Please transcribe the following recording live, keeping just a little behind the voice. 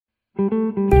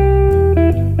Welcome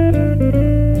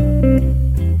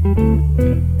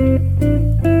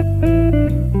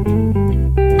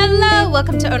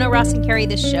to Ono, Ross, and Carrie,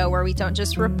 the show where we don't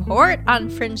just report on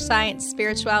fringe science,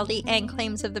 spirituality, and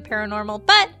claims of the paranormal,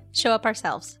 but show up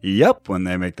ourselves. Yep, when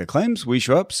they make the claims, we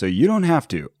show up so you don't have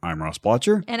to. I'm Ross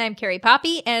Blotcher. And I'm Carrie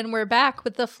Poppy, and we're back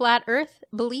with the Flat Earth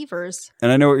Believers.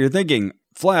 And I know what you're thinking.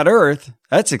 Flat Earth?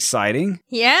 That's exciting.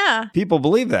 Yeah. People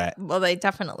believe that. Well, they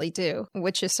definitely do,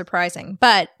 which is surprising.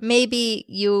 But maybe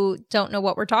you don't know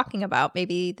what we're talking about.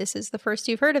 Maybe this is the first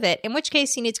you've heard of it, in which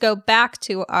case you need to go back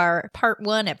to our part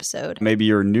 1 episode. Maybe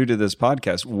you're new to this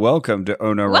podcast. Welcome to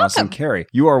Ono, Ross, and Carrie.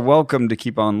 You are welcome to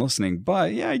keep on listening.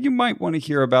 But yeah, you might want to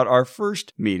hear about our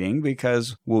first meeting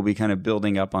because we'll be kind of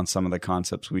building up on some of the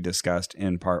concepts we discussed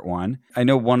in part 1. I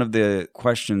know one of the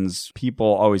questions people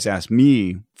always ask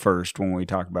me first when we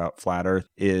talk about flat Earth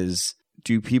is,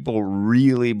 do people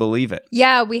really believe it?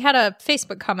 Yeah, we had a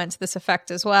Facebook comment to this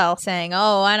effect as well, saying,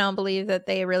 oh, I don't believe that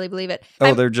they really believe it.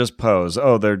 They're just pose.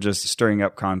 Oh, they're just stirring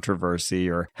up controversy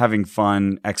or having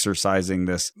fun exercising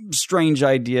this strange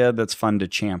idea that's fun to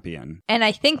champion. And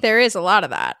I think there is a lot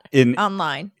of that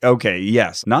online. Okay,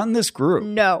 yes. Not in this group.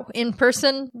 No. In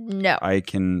person, no. I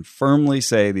can firmly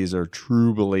say these are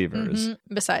true believers.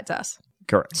 Mm-hmm. Besides us.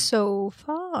 Correct. So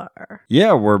far.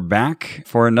 Yeah, we're back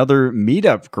for another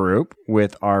meetup group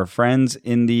with our friends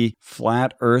in the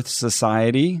Flat Earth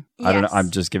Society. Yes. I don't know. I'm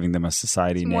just giving them a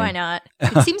society name. Why not?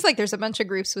 It seems like there's a bunch of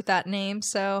groups with that name,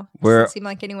 so it doesn't seem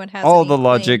like anyone has all the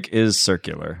logic is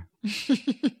circular.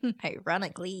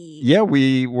 Ironically. Yeah,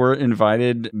 we were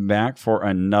invited back for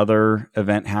another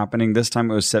event happening. This time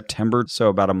it was September, so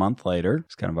about a month later.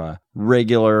 It's kind of a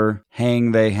regular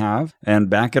hang they have. And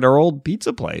back at our old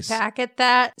pizza place. Back at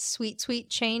that sweet, sweet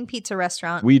chain pizza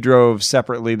restaurant. We drove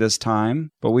separately this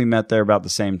time, but we met there about the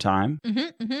same time.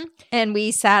 Mm-hmm, mm-hmm. And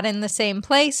we sat in the same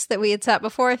place that we had sat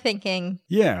before thinking.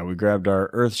 Yeah, we grabbed our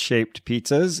Earth-shaped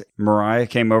pizzas. Mariah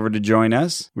came over to join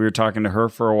us. We were talking to her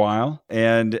for a while.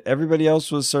 And everybody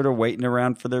else was sort of waiting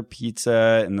around for their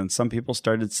pizza. And then some people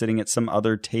started sitting at some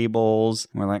other tables.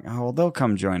 And we're like, oh, well, they'll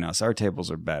come join us. Our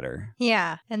tables are better.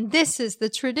 Yeah. And this is the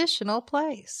traditional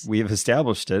place. We have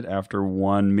established it after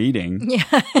one meeting.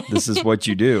 Yeah. This is what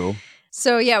you do.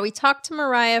 So, yeah, we talked to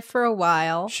Mariah for a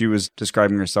while. She was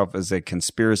describing herself as a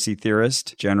conspiracy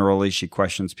theorist. Generally, she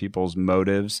questions people's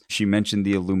motives. She mentioned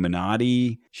the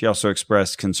Illuminati. She also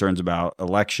expressed concerns about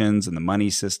elections and the money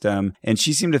system. And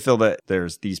she seemed to feel that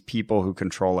there's these people who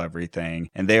control everything,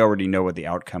 and they already know what the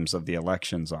outcomes of the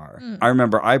elections are. I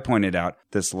remember I pointed out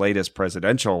this latest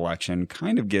presidential election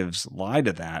kind of gives lie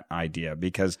to that idea,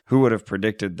 because who would have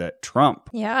predicted that Trump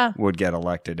would get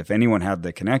elected? If anyone had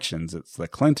the connections, it's the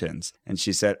Clintons. And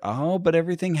she said, oh, but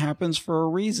everything happens for a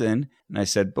reason. And I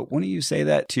said, but wouldn't you say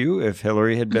that too if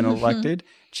Hillary had been elected?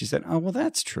 She said, oh, well,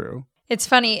 that's true. It's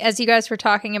funny, as you guys were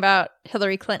talking about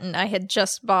Hillary Clinton, I had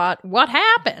just bought What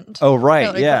Happened? Oh, right.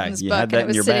 Hillary Yeah. Clinton's you book, had that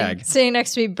in your bag. Sitting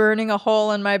next to me, burning a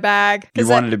hole in my bag. You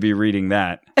wanted to be reading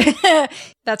that.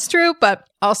 That's true, but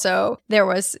also there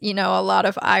was, a lot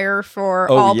of ire for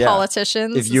all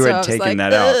politicians. If you had taken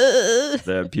that out,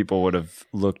 the people would have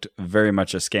looked very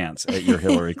much askance at your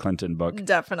Hillary Clinton book.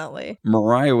 Definitely.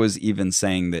 Mariah was even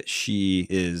saying that she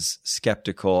is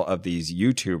skeptical of these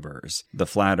YouTubers, the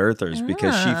flat earthers,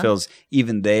 because she feels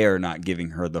even they are not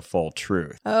giving her the full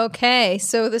truth. Okay,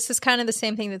 so this is kind of the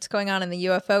same thing that's going on in the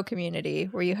UFO community,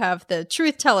 where you have the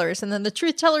truth tellers, and then the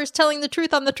truth tellers telling the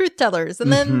truth on the truth tellers,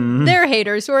 and then their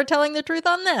haters who are telling the truth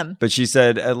on them. But she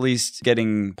said at least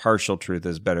getting partial truth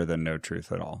is better than no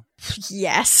truth at all.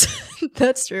 Yes,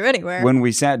 that's true anywhere. When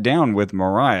we sat down with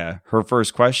Mariah, her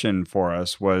first question for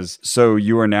us was, so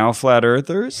you are now flat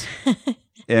earthers?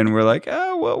 And we're like,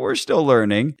 oh, well, we're still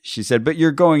learning. She said, but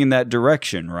you're going in that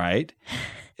direction, right?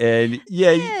 And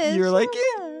you're like,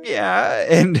 yeah.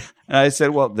 And I said,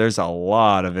 well, there's a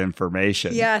lot of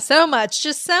information. Yeah, so much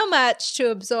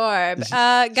to absorb.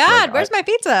 God, where's my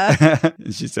pizza?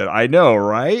 And she said, I know,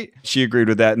 right? She agreed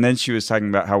with that. And then she was talking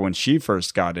about how when she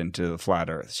first got into the flat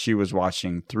earth, she was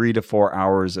watching 3 to 4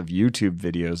 hours of YouTube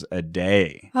videos a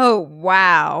day. Oh,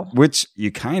 wow. Which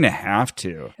you kind of have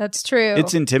to. That's true.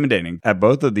 It's intimidating. At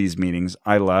both of these meetings,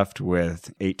 I left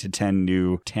with 8 to 10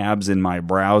 new tabs in my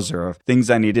browser of things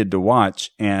I needed to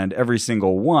watch. And every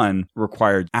single one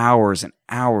required hours and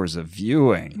hours of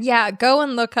viewing. Yeah, go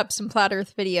and look up some flat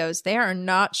Earth videos. They are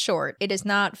not short. It is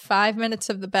not 5 minutes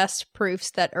of the best proofs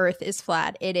that Earth is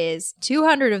flat. It is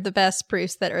 200 of the best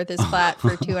proofs that Earth is flat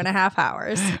for 2.5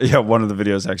 hours. Yeah, one of the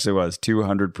videos actually was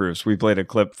 200 proofs. We played a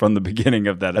clip from the beginning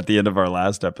of that at the end of our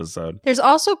last episode. There's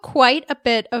also quite a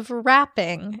bit of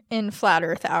rapping in flat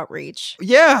Earth outreach.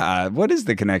 Yeah, what is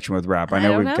the connection with rap? I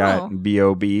know we've got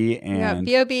B.O.B. and...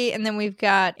 Yeah, B.O.B. and then we've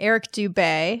got Eric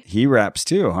Dubé. He raps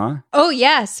too, huh? Oh,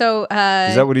 yeah. So...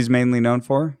 is that what he's mainly known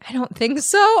for? I don't think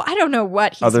so. I don't know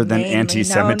what he's other than mainly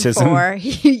anti-Semitism? known for.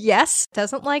 Yes.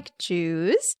 Doesn't like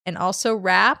Jews. And also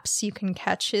raps. You can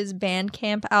catch his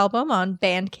Bandcamp album on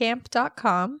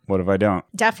bandcamp.com. What if I don't?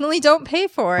 Definitely don't pay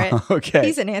for it. Okay.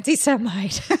 He's an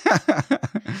anti-Semite.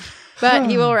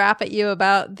 But he will rap at you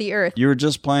about the Earth. You were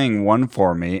just playing one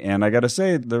for me, and I gotta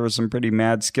say, there were some pretty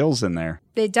mad skills in there.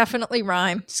 They definitely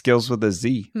rhyme. Skills with a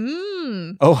Z.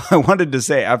 Oh, I wanted to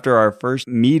say, after our first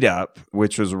meetup,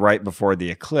 which was right before the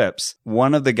eclipse,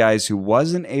 one of the guys who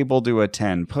wasn't able to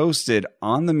attend posted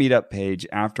on the meetup page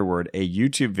afterward a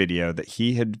YouTube video that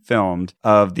he had filmed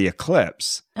of the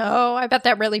eclipse. Oh, I bet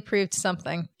that really proved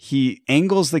something. He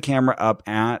angles the camera up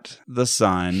at the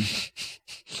sun,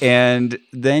 and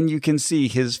then you can see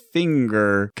his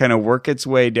finger kind of work its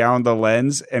way down the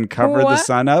lens and cover the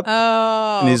sun up.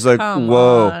 Oh, and he's like,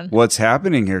 whoa, what's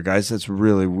happening here, guys? That's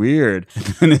really weird.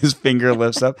 And his finger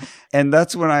lifts up. And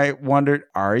that's when I wondered,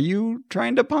 are you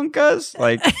trying to punk us?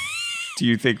 Like... Do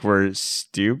you think we're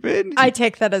stupid? I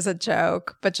take that as a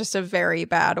joke, but just a very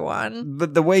bad one.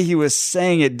 But the way he was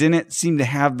saying it didn't seem to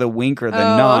have the wink or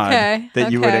the nod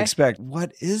that you would expect.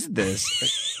 What is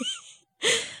this?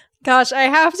 Gosh, I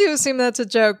have to assume that's a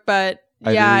joke, but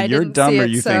yeah, I you're didn't dumb see or it,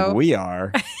 you think we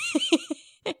are.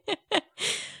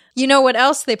 You know what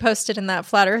else they posted in that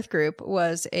Flat Earth group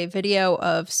was a video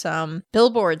of some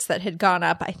billboards that had gone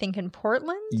up, I think in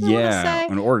Portland,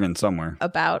 in Oregon somewhere,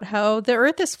 about how the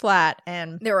Earth is flat.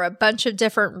 And there were a bunch of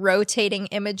different rotating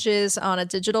images on a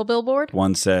digital billboard.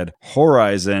 One said,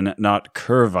 horizon, not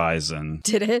curvizon.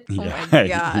 Did it? Yeah. Oh my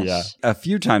gosh. Yeah. A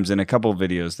few times in a couple of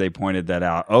videos, they pointed that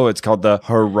out. Oh, it's called the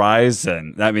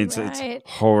horizon. That means it's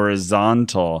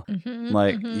horizontal.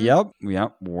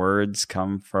 Yep. Words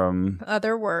come from...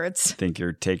 other words. Think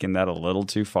you're taking that a little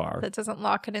too far. That doesn't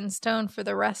lock it in stone for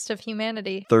the rest of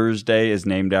humanity. Thursday is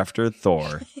named after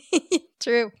Thor.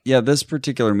 True. Yeah, this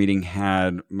particular meeting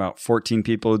had about 14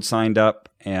 people who'd signed up.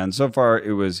 And so far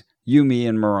it was you, me,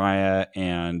 and Mariah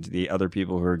and the other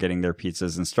people who are getting their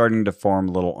pizzas and starting to form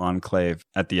a little enclave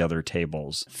at the other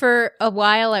tables. For a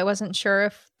while, I wasn't sure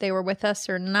if they were with us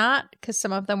or not because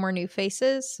some of them were new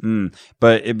faces.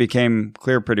 But it became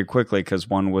clear pretty quickly because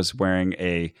one was wearing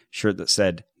a shirt that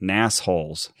said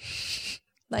Nasholes.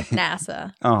 Like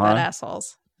NASA, but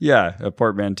assholes. Yeah, a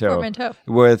portmanteau. Portmanteau.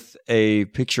 With a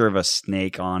picture of a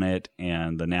snake on it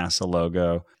and the NASA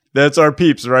logo. That's our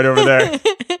peeps right over there.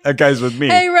 That guy's with me.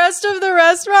 Hey, rest of the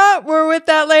restaurant, we're with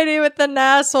that lady with the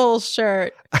Nasholes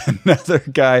shirt. Another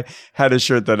guy had a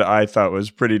shirt that I thought was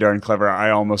pretty darn clever.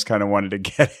 I almost kind of wanted to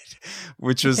get it,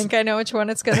 which was... I think I know which one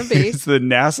it's going to be. It's the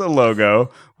NASA logo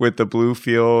with the blue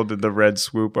field and the red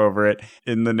swoop over it.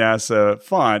 In the NASA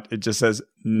font, it just says,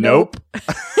 nope.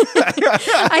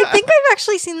 I think I've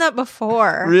actually seen that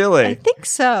before. Really? I think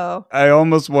so. I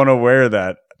almost want to wear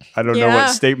that. I don't know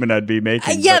what statement I'd be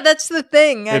making. Yeah, that's the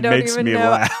thing. I don't makes even me know.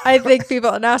 laugh. I think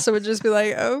people at NASA would just be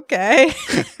like, okay,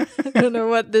 I don't know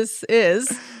what this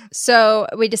is. So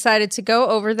we decided to go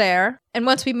over there. And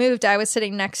once we moved, I was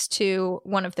sitting next to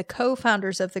one of the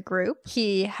co-founders of the group.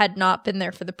 He had not been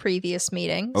there for the previous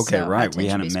meeting. Okay, so right. We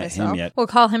hadn't met him yet. We'll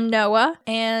call him Noah.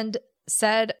 And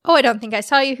said, oh, I don't think I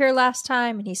saw you here last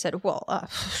time. And he said, well,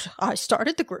 I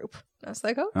started the group. I was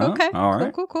like, oh, okay, all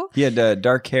right. Cool. He had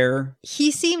dark hair. He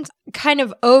seemed kind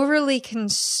of overly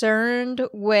concerned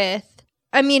with,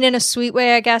 I mean, in a sweet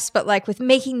way, I guess, but like with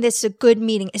making this a good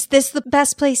meeting. Is this the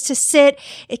best place to sit?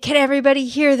 Can everybody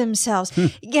hear themselves?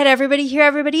 Can everybody hear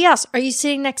everybody else? Are you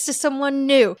sitting next to someone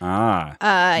new?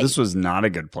 This was not a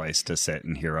good place to sit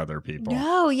and hear other people.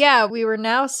 No, yeah. We were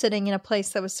now sitting in a place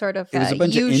that was sort of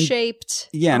U-shaped.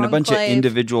 And a bunch of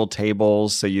individual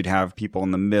tables. So you'd have people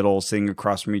in the middle sitting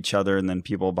across from each other and then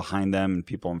people behind them and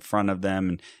people in front of them.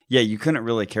 And yeah, you couldn't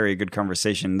really carry a good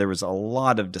conversation. There was a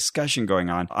lot of discussion going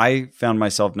on. I found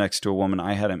myself next to a woman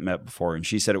I hadn't met before, and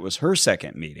she said it was her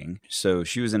second meeting. So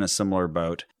she was in a similar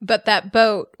boat. But that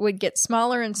boat would get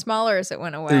smaller and smaller as it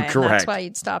went away. Correct. And that's why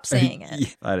you'd stop seeing it.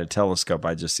 If I had a telescope,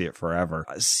 I'd just see it forever.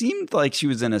 It seemed like she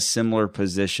was in a similar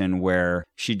position where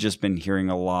she'd just been hearing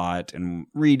a lot and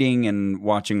reading and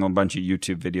watching a bunch of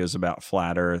YouTube videos about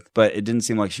flat Earth, but it didn't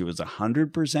seem like she was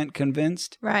 100%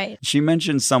 convinced. Right. She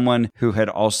mentioned someone who had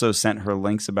also sent her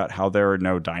links about how there are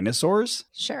no dinosaurs.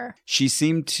 Sure. She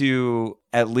seemed to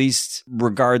at least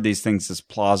regard these things as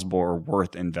plausible or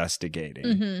worth investigating.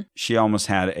 Mm-hmm. She almost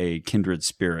had a kindred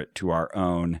spirit to our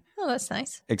own. Oh, that's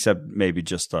nice. Except maybe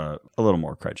just a little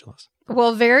more credulous.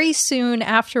 Well, very soon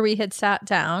after we had sat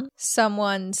down,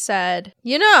 someone said,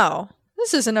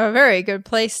 this isn't a very good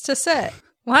place to sit.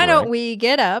 Why don't we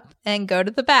get up and go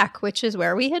to the back, which is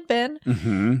where we had been.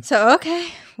 Mm-hmm. So, okay,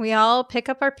 we all pick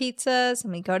up our pizzas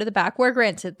and we go to the back, where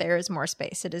granted there is more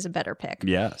space. It is a better pick.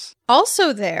 Yes.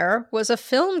 Also there was a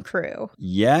film crew.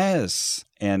 Yes.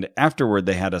 And afterward,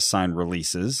 they had assigned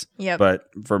releases. Yep. But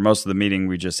for most of the meeting,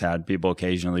 we just had people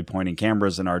occasionally pointing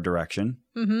cameras in our direction.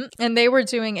 Mm-hmm. And they were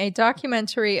doing a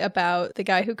documentary about the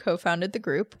guy who co-founded the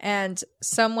group. And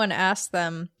someone asked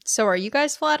them, so are you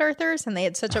guys flat earthers? And they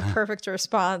had such a perfect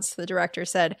response. The director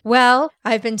said, well,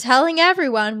 I've been telling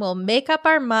everyone we'll make up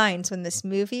our minds when this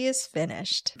movie is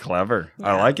finished. Clever.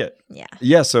 Yeah. I like it. Yeah.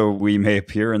 Yeah, so we may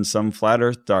appear in some flat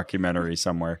earth documentary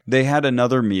somewhere. They had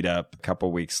another meetup a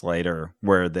couple weeks later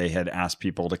where they had asked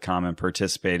people to come and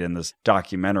participate in this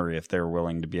documentary if they were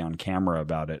willing to be on camera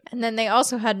about it. And then they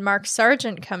also had Mark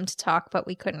Sargent come to talk, but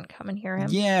we couldn't come and hear him.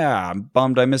 Yeah, I'm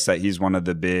bummed I missed that. He's one of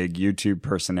the big YouTube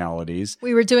personalities.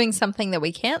 We were doing something that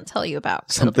we can't tell you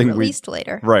about. Something it'll be released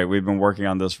later. Right, we've been working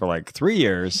on this for like 3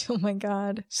 years. Oh my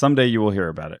God. Someday you will hear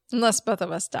about it. Unless both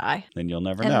of us die. Then you'll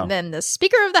never know. And then the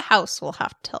Speaker of the House will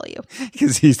have to tell you.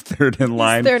 Because he's third in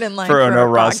line for Ono,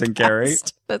 Ross, and Carrie.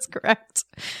 That's correct.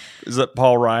 Is it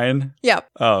Paul Ryan? Yep.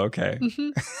 Oh, okay. Mm-hmm.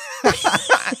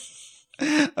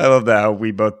 I love that how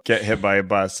we both get hit by a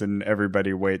bus and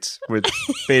everybody waits with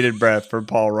bated breath for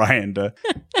Paul Ryan to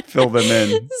fill them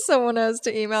in. Someone has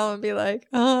to email and be like,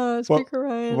 Speaker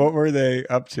Ryan. What were they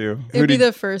up to? It'd be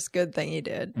the first good thing he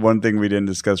did. One thing we didn't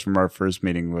discuss from our first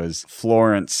meeting was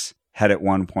Florence had at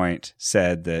one point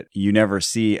said that you never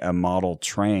see a model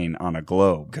train on a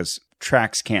globe because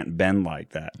tracks can't bend like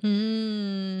that.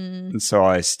 And so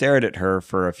I stared at her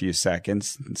for a few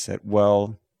seconds and said,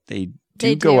 well, they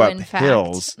go up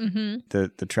hills. Mm-hmm.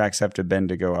 The tracks have to bend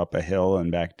to go up a hill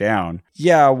and back down.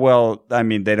 Yeah, well, I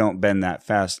mean, they don't bend that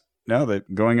fast. No,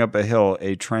 that going up a hill,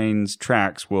 a train's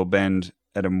tracks will bend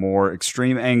at a more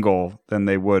extreme angle than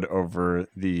they would over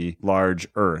the large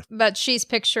Earth. But she's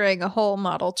picturing a whole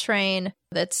model train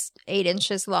that's 8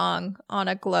 inches long on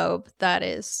a globe that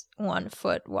is 1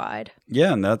 foot wide.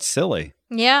 Yeah, and that's silly.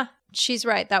 Yeah, she's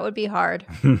right. That would be hard.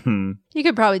 You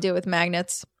could probably do it with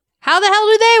magnets. How the hell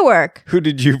do they work? Who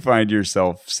did you find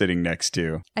yourself sitting next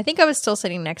to? I think I was still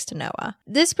sitting next to Noah.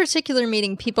 This particular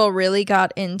meeting, people really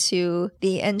got into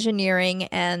the engineering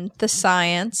and the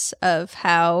science of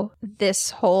how this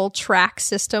whole track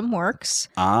system works.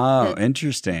 Oh,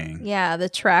 interesting. Yeah, the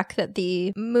track that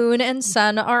the moon and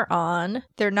sun are on.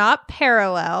 They're not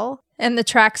parallel. And the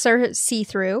tracks are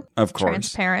see-through. Of course.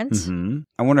 Transparent. Mm-hmm.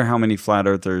 I wonder how many flat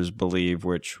earthers believe,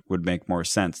 which would make more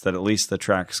sense, that at least the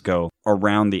tracks go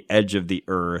around the edge of the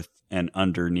Earth and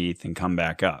underneath and come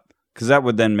back up. Because that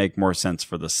would then make more sense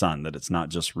for the sun, that it's not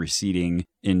just receding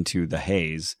into the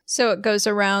haze. So it goes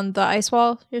around the ice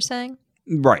wall, you're saying?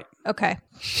 Right. Okay.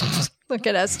 Look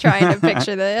at us trying to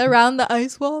picture around the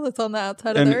ice wall that's on the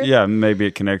outside of the Earth. Yeah, maybe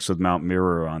it connects with Mount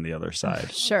Meru on the other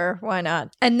side. Sure, why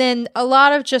not? And then a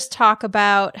lot of just talk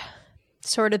about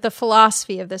sort of the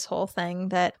philosophy of this whole thing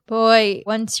that, boy,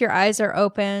 once your eyes are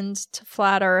opened to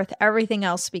flat Earth, everything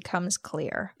else becomes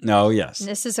clear. Oh, yes. And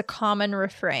this is a common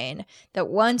refrain, that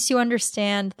once you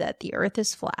understand that the Earth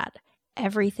is flat,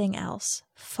 everything else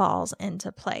falls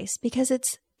into place because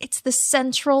it's the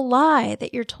central lie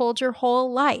that you're told your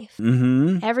whole life.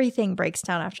 Mm-hmm. Everything breaks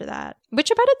down after that,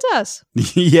 which I bet it does.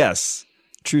 Yes.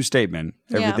 True statement.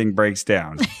 Yeah. Everything breaks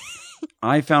down.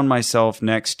 I found myself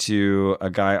next to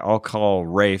a guy I'll call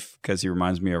Rafe because he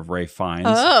reminds me of Ray Fiennes.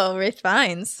 Oh, Ray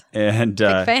Fiennes. And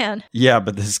big fan. Yeah,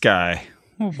 but this guy,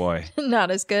 oh boy.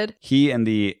 Not as good. He and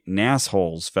the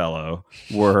Nasholes fellow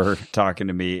were talking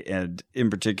to me, and in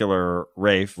particular,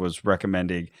 Rafe was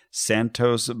recommending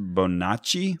Santos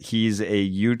Bonacci. He's a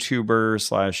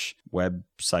YouTuber / web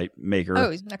site maker,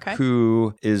 okay.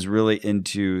 who is really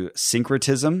into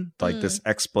syncretism, like this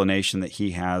explanation that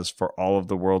he has for all of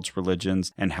the world's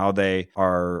religions and how they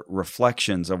are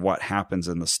reflections of what happens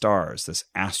in the stars, this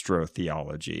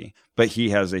astrotheology. But he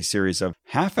has a series of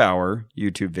half-hour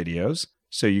YouTube videos,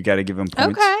 so you got to give him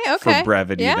points for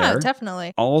brevity there. Yeah,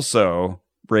 definitely. Also,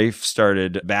 Rafe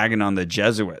started bagging on the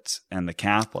Jesuits and the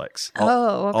Catholics.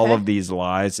 All of these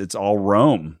lies, it's all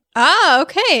Rome. Ah,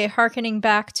 okay. Harkening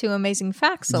back to Amazing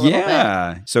Facts a little bit.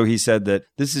 Yeah. So he said that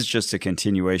this is just a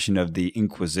continuation of the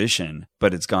Inquisition,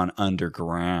 but it's gone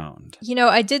underground. You know,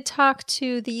 I did talk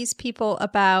to these people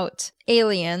about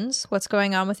aliens, what's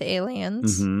going on with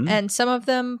aliens. And some of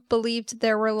them believed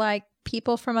there were like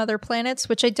people from other planets,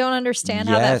 which I don't understand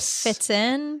how that fits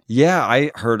in. Yeah,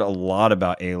 I heard a lot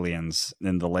about aliens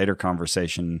in the later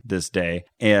conversation this day.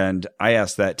 And I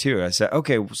asked that too. I said,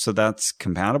 okay, so that's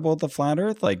compatible with the flat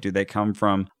Earth? Like, do they come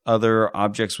from other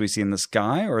objects we see in the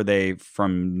sky, or are they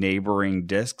from neighboring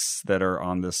disks that are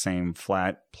on the same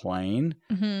flat plane?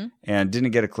 And didn't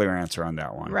get a clear answer on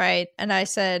that one. Right. And I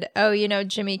said, oh, you know,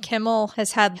 Jimmy Kimmel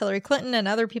has had Hillary Clinton and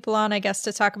other people on, I guess,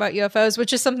 to talk about UFOs,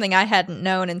 which is something I hadn't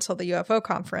known until the UFO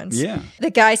conference. Yeah. The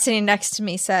guy sitting next to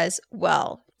me says,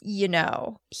 well, you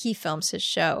know, he films his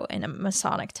show in a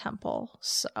Masonic temple,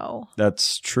 so.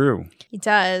 That's true. He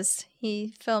does.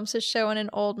 He films his show in an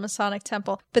old Masonic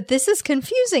temple. But this is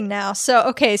confusing now. So,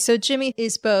 okay, so Jimmy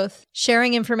is both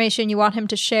sharing information you want him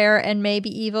to share and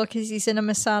maybe evil because he's in a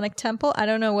Masonic temple. I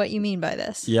don't know what you mean by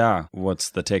this. Yeah.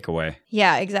 What's the takeaway?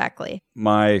 Yeah, exactly.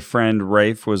 My friend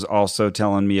Rafe was also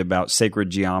telling me about sacred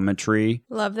geometry.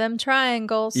 Love them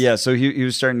triangles. Yeah, so he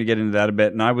was starting to get into that a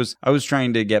bit. And I was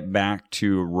trying to get back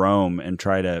to Rome and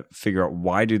try to figure out,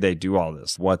 why do they do all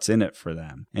this? What's in it for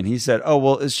them? And he said, oh,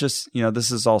 well, it's just, you know, this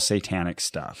is all satanic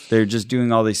stuff. They're just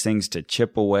doing all these things to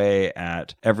chip away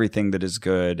at everything that is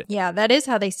good. Yeah, that is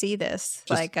how they see this.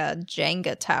 Like a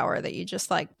Jenga tower that you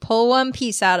just like pull one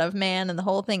piece out of, man, and the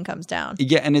whole thing comes down.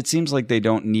 Yeah, and it seems like they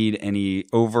don't need any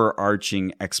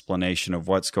overarching explanation of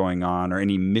what's going on or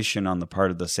any mission on the part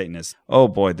of the Satanists. Oh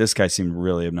boy, this guy seemed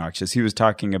really obnoxious. He was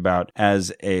talking about,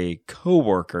 as a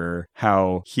coworker,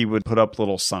 how he would put up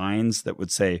little signs that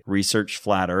would say research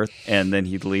flat earth, and then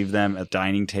he'd leave them at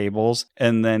dining tables.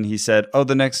 And then he said, oh,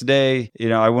 the next day, you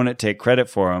know, I wouldn't take credit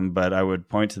for them, but I would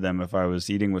point to them if I was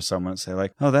eating with someone and say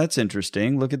like, oh, that's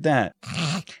interesting. Look at that.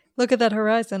 Look at that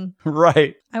horizon.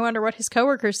 Right. I wonder what his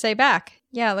coworkers say back.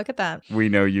 Yeah, look at that. We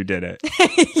know you did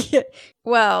it.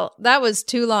 Well, that was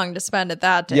too long to spend at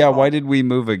that table. Yeah, why did we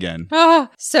move again?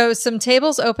 So some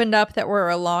tables opened up that were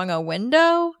along a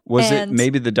window. Was it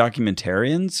maybe the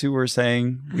documentarians who were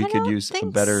saying we could use a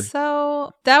better...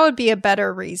 So that would be a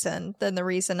better reason than the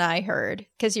reason I heard,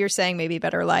 because you're saying maybe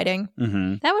better lighting.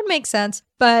 That would make sense.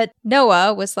 But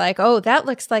Noah was like, oh, that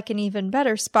looks like an even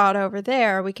better spot over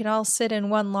there. We can all sit in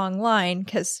one long line,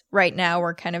 because right now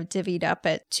we're kind of divvied up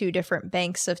at two different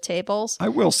banks of tables. I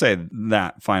will say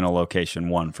that final location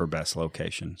won for best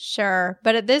location. Sure.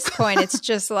 But at this point, it's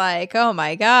just like, oh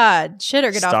my God, shit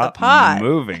or get off the pot. Stop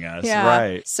moving us. Yeah.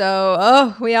 Right.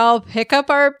 So, we all pick up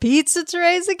our pizza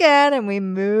trays again and we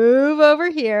move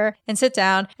over here and sit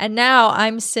down. And now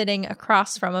I'm sitting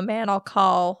across from a man I'll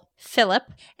call Philip,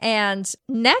 and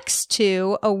next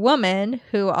to a woman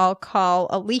who I'll call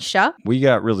Alicia. We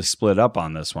got really split up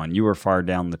on this one. You were far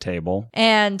down the table.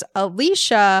 And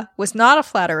Alicia was not a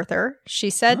flat earther.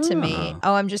 She said to me,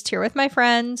 oh, I'm just here with my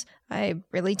friend. I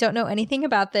really don't know anything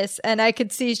about this. And I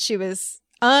could see she was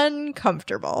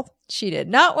uncomfortable. She did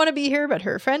not want to be here, but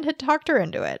her friend had talked her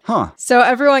into it. So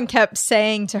everyone kept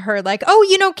saying to her, like, oh,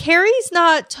 you know, Carrie's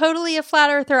not totally a flat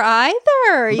earther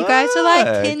either. You guys are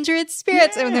like kindred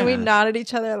spirits. Yeah. And then we nodded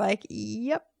each other like,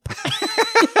 yep.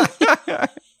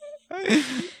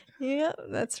 Yeah,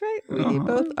 that's right. We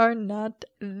both are not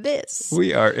this.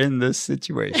 We are in this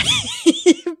situation.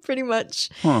 Pretty much.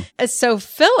 So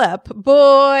Philip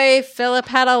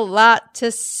had a lot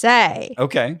to say.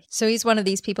 Okay. So he's one of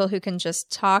these people who can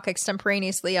just talk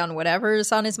extemporaneously on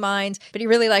whatever's on his mind, but he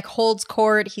really like holds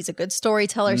court. He's a good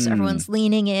storyteller, so everyone's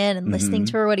leaning in and listening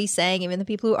to what he's saying. Even the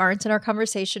people who aren't in our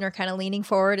conversation are kind of leaning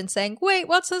forward and saying, wait,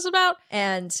 what's this about?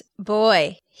 And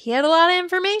boy, he had a lot of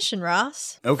information,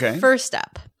 Ross. Okay. First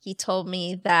up, he told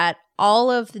me that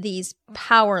all of these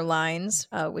power lines,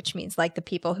 which means like the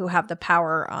people who have the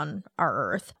power on our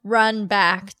earth, run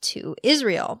back to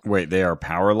Israel. Wait, they are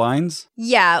power lines?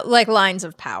 Yeah, like lines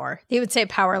of power. He would say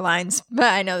power lines,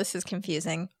 but I know this is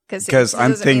confusing. Because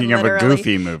I'm thinking of a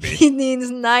Goofy movie. He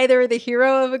means neither the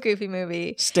hero of a Goofy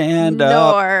movie. Stand up.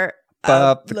 Nor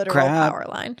up a literal crowd, power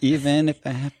line. Even if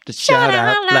I have to shout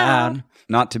out loud.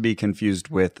 Not to be confused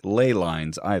with ley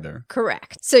lines either.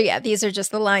 Correct. So yeah, these are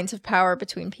just the lines of power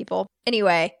between people.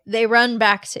 Anyway, they run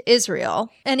back to Israel,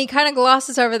 and he kind of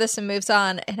glosses over this and moves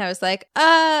on. And I was like,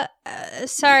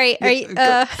 sorry, are you,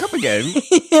 Come again.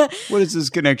 What is this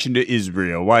connection to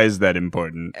Israel? Why is that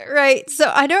important? Right.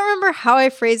 So I don't remember how I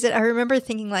phrased it. I remember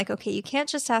thinking like, okay, you can't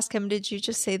just ask him, did you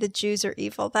just say the Jews are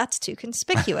evil? That's too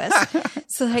conspicuous.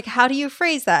 So like, how do you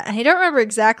phrase that? And I don't remember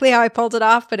exactly how I pulled it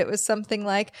off, but it was something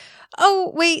like,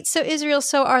 oh, wait, so Israel,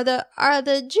 so are the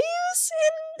Jews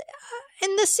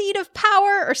in the seat of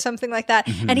power or something like that.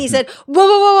 And he said,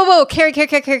 whoa,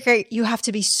 Carrie, you have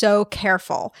to be so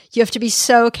careful. You have to be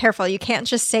so careful. You can't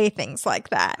just say things like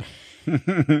that.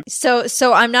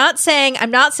 So I'm not saying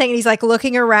he's like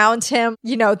looking around him,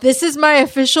 you know, this is my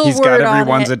official he's word got on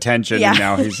everyone's it. attention and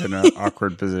now he's in an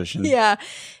awkward position. Yeah.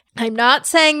 I'm not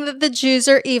saying that the Jews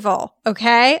are evil.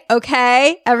 Okay?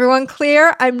 Everyone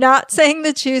clear? I'm not saying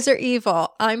the Jews are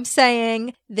evil. I'm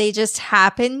saying they just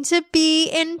happen to be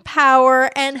in power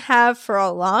and have for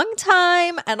a long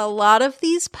time. And a lot of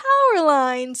these power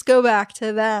lines go back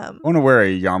to them. I want to wear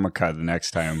a yarmulke the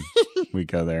next time we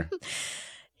go there.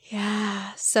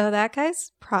 Yeah. So that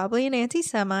guy's probably an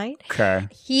anti-Semite. Okay.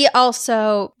 He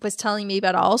also was telling me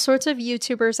about all sorts of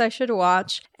YouTubers I should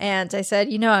watch. And I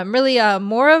said, you know, I'm really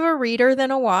more of a reader than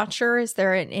a watcher. Is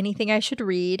there anything I should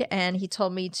read? And he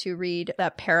told me to read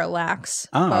that Parallax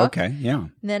book. Okay. Yeah.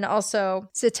 And then also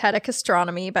Zetetic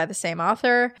Astronomy by the same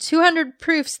author. 200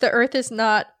 Proofs the Earth is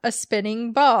Not a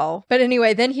Spinning Ball. But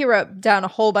anyway, then he wrote down a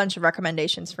whole bunch of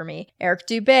recommendations for me. Eric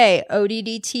Dubé,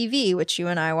 ODD TV, which you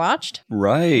and I watched.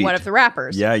 Right. One of the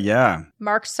rappers. Yeah.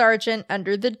 Mark Sargent,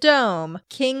 Under the Dome.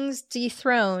 Kings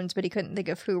Dethroned, but he couldn't think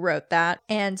of who wrote that.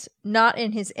 And Not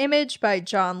in His Image by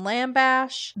John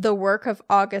Lambash. The Work of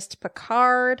Auguste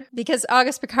Piccard. Because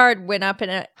Auguste Piccard went up in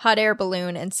a hot air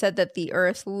balloon and said that the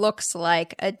Earth looks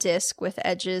like a disc with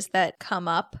edges that come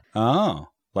up. Oh.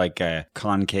 Like a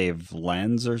concave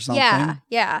lens or something?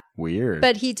 Yeah. Weird.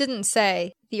 But he didn't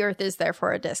say the Earth is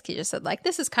therefore a disc. He just said, like,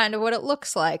 this is kind of what it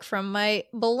looks like from my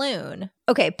balloon.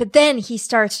 Okay, but then he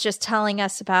starts just telling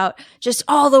us about just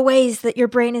all the ways that your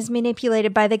brain is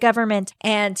manipulated by the government.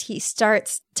 And he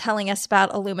starts telling us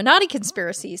about Illuminati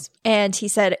conspiracies. And he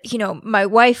said, you know, my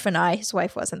wife and I, his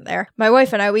wife wasn't there, my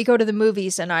wife and I, we go to the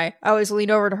movies and I always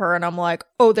lean over to her and I'm like,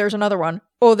 oh, there's another one.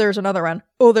 Oh, there's another one.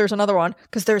 Oh, there's another one.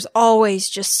 Because there's always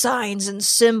just signs and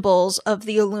symbols of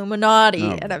the Illuminati.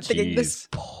 Oh, and I'm thinking, this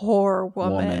poor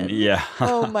woman. Yeah.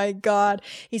 Oh, my God.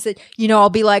 He said, you know, I'll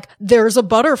be like, there's a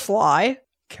butterfly.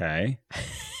 Okay.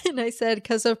 And I said,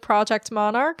 because of Project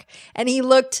Monarch. And he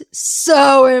looked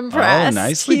so impressed. Oh,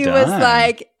 nicely he done. was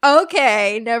like,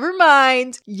 okay, never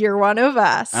mind. You're one of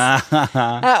us.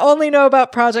 I only know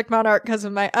about Project Monarch because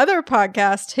of my other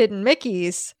podcast, Hidden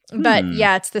Mickeys. But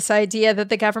yeah, it's this idea that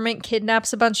the government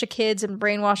kidnaps a bunch of kids and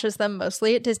brainwashes them,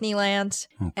 mostly at Disneyland,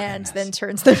 and then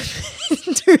turns them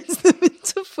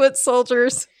into foot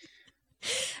soldiers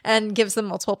and gives them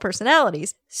multiple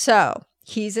personalities. So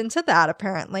he's into that,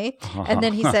 apparently. And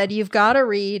then he said, you've got to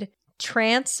read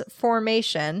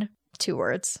Transformation, 2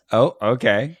 words. Oh,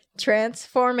 okay.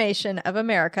 Transformation of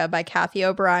America by Kathy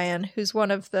O'Brien, who's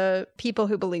one of the people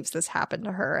who believes this happened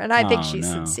to her. And I think she's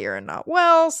sincere and not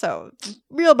well, so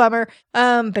real bummer.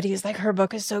 But he was like, her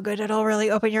book is so good, it'll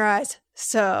really open your eyes.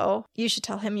 So you should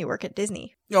tell him you work at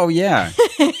Disney. Oh, yeah.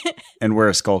 And wear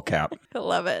a skull cap. I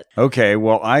love it. Okay,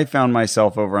 well, I found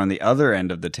myself over on the other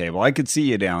end of the table. I could see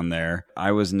you down there.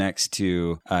 I was next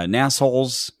to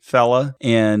Nasholes fella,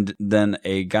 and then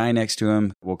a guy next to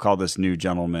him. We'll call this new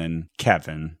gentleman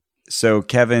Kevin. So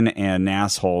Kevin and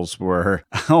Nasholes were,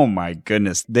 oh my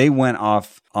goodness, they went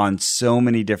off on so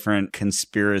many different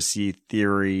conspiracy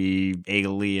theory,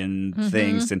 alien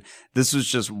things. And this was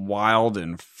just wild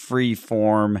and free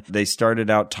form. They started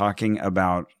out talking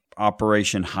about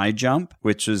Operation High Jump,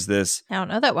 which is this, I don't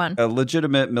know that one, a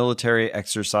legitimate military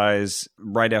exercise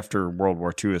right after World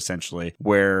War II, essentially,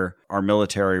 where our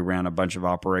military ran a bunch of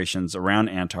operations around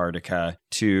Antarctica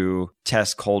to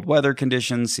test cold weather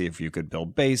conditions, see if you could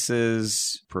build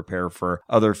bases, prepare for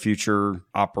other future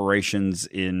operations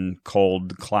in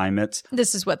cold climates.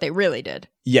 This is what they really did.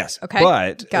 Yes. Okay.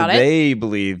 But Got it. they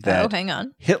believe that hang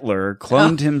on. Hitler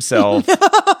cloned himself.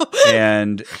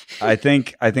 And I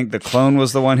think the clone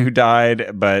was the one who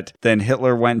died, but then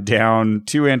Hitler went down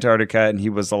to Antarctica and he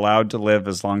was allowed to live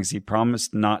as long as he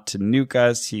promised not to nuke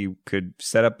us. He could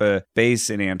set up a base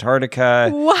in Antarctica.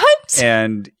 What?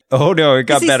 And oh no, it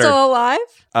got Is he better. Still alive?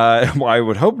 Well, I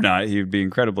would hope not. He would be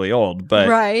incredibly old, but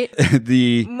right.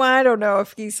 Well, I don't know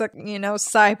if he's a,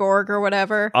 cyborg or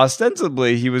whatever.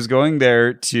 Ostensibly, he was going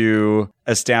there to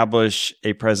establish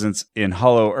a presence in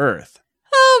Hollow Earth.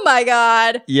 Oh my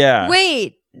God. Yeah.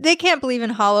 Wait, they can't believe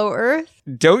in Hollow Earth?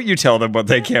 Don't you tell them what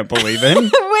they can't believe in.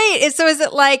 Wait, so is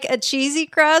it like a cheesy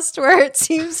crust where it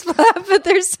seems flat, but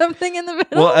there's something in the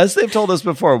middle? Well, as they've told us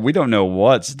before, we don't know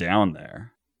what's down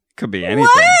there. Could be anything.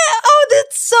 What? Oh,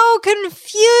 that's so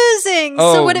confusing.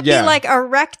 So would it be like a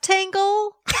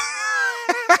rectangle?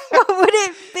 What would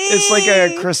it be? It's like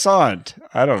a croissant.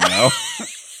 I don't know.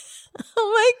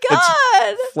 Oh my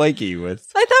God. It's flaky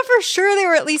with... I thought for sure they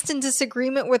were at least in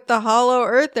disagreement with the Hollow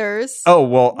Earthers. Oh,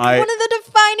 well, One of the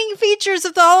defining features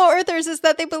of the Hollow Earthers is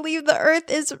that they believe the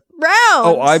Earth is round.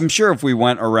 Oh, I'm sure if we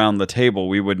went around the table,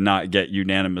 we would not get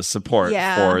unanimous support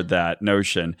for that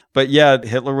notion. But yeah,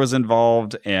 Hitler was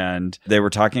involved, and they were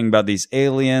talking about these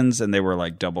aliens, and they were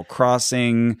like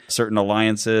double-crossing certain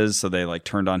alliances. So they like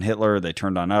turned on Hitler, they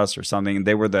turned on us or something.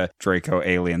 They were the Draco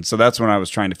aliens. So that's when I was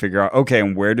trying to figure out, okay,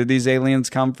 and where do these aliens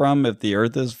come from if the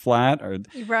Earth is flat?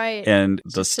 Right. And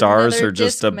the stars are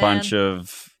just a man. bunch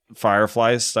of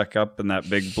fireflies stuck up in that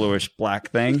big bluish black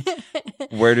thing.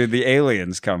 Where do the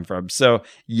aliens come from? So,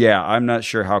 yeah, I'm not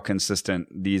sure how consistent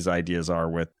these ideas are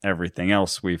with everything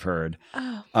else we've heard.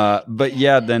 But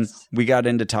yeah, then we got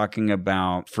into talking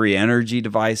about free energy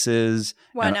devices.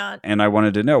 Why not? And I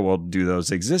wanted to know, well, do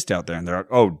those exist out there? And they're like,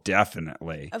 oh,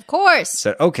 definitely. Of course.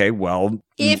 So, okay, well.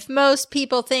 If most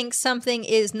people think something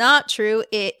is not true,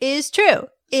 it is true.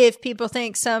 If people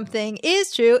think something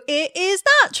is true, it is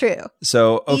not true.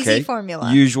 So, okay. Easy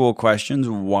formula. Usual questions.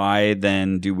 Why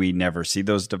then do we never see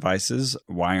those devices?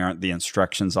 Why aren't the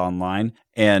instructions online?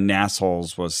 And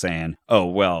Nasholes was saying, oh,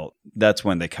 well, that's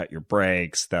when they cut your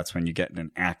brakes. That's when you get in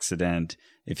an accident.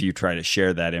 If you try to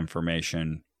share that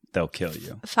information, they'll kill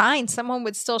you. Fine. Someone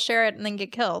would still share it and then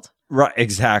get killed. Right.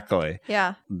 Exactly.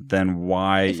 Yeah. Then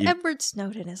why? If Edward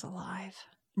Snowden is alive.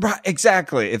 Right.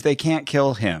 Exactly. If they can't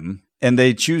kill him, and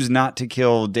they choose not to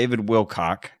kill David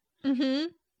Wilcock,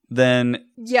 then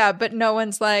yeah, but no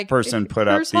one's like person put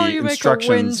up the instructions. Make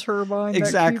a wind turbine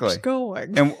that keeps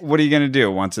going. And what are you going to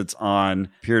do once it's on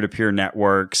peer-to-peer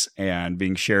networks and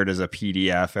being shared as a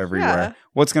PDF everywhere? Yeah.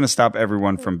 What's going to stop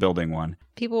everyone from building one?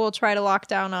 People will try to lock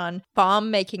down on bomb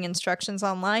making instructions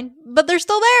online, but they're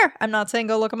still there. I'm not saying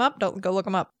go look them up. Don't go look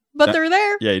them up. But they're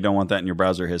there. Yeah, you don't want that in your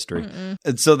browser history.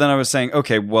 And so then I was saying,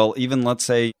 okay, well, even let's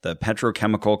say the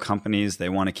petrochemical companies, they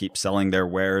want to keep selling their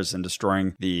wares and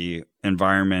destroying the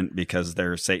environment because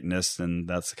they're Satanists, and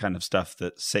that's the kind of stuff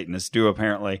that Satanists do,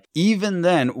 apparently. Even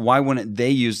then, why wouldn't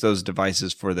they use those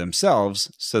devices for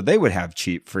themselves so they would have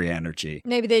cheap free energy?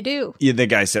 Maybe they do. Yeah, the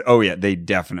guy said, oh yeah, they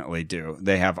definitely do.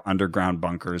 They have underground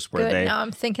bunkers where Good. Now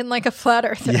I'm thinking like a flat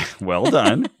earther. Yeah, well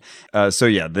done. So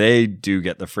yeah, they do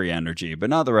get the free energy,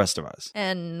 but not the rest of us.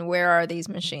 And where are these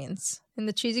machines? In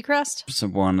the cheesy crust? So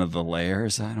one of the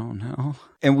layers, I don't know.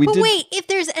 But wait, if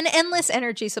there's an endless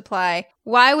energy supply,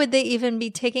 why would they even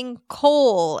be taking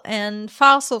coal and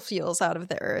fossil fuels out of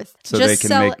the earth? So just they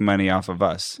can make money off of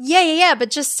us. Yeah.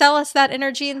 But just sell us that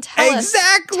energy and tell us.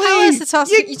 Exactly. Tell us it's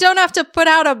awesome. You don't have to put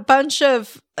out a bunch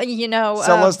of,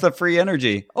 sell us the free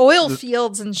energy. Oil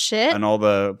fields and shit. And all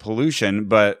the pollution.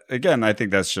 But again, I think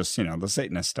that's just, the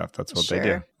Satanist stuff. That's what they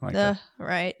do.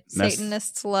 Right.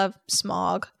 Satanists love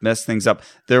smog. Mess things up.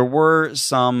 There were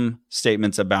some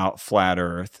statements about flat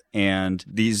Earth, and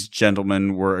these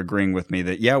gentlemen were agreeing with me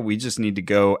that, yeah, we just need to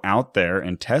go out there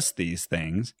and test these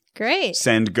things. Great.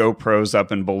 Send GoPros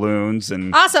up in balloons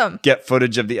and awesome. Get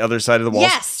footage of the other side of the walls.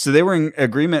 Yes. So they were in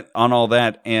agreement on all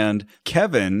that. And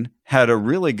Kevin had a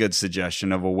really good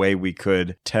suggestion of a way we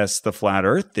could test the flat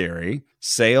Earth theory,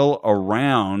 sail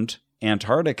around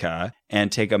Antarctica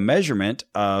and take a measurement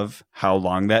of how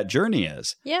long that journey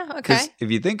is. Yeah, okay. Because if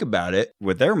you think about it,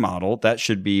 with their model, that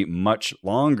should be much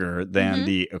longer than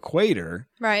the equator.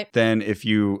 Right. Than if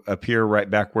you appear right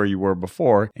back where you were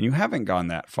before, and you haven't gone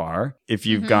that far. If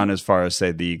you've gone as far as,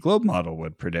 say, the globe model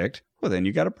would predict, well, then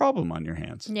you got a problem on your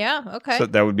hands. Yeah, okay. So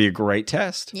that would be a great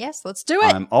test. Yes, let's do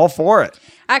it. I'm all for it.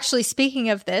 Actually, speaking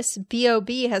of this,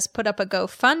 B.O.B. has put up a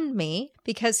GoFundMe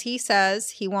because he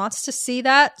says he wants to see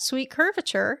that sweet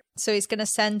curvature. So he's going to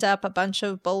send up a bunch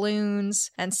of balloons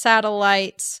and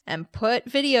satellites and put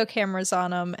video cameras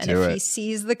on them. And if he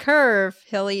sees the curve,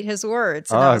 he'll eat his words.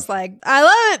 And I was like, I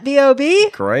love it, B.O.B.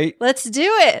 Great. Let's do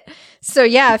it. So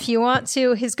yeah, if you want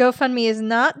to, his GoFundMe is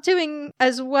not doing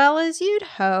as well as you'd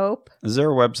hope. Is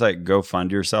there a website, Go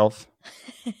Fund Yourself?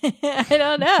 I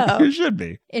don't know. It should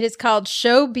be. It is called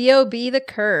Show B.O.B. the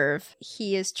Curve.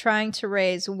 He is trying to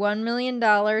raise $1 million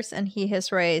and he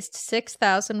has raised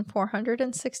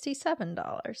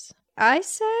 $6,467. I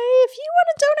say if you want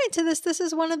to donate to this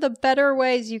is one of the better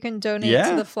ways you can donate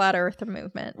to the Flat Earth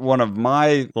movement. One of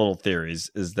my little theories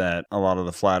is that a lot of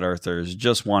the Flat Earthers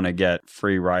just want to get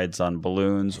free rides on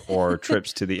balloons or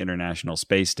trips to the International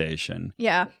Space Station.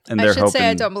 Yeah. And I they're should say I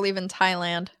hoping... don't believe in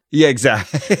Thailand. Yeah,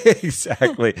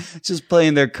 exactly. Just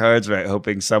playing their cards right,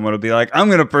 hoping someone will be like, I'm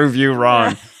going to prove you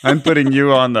wrong. I'm putting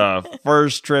you on the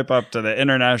first trip up to the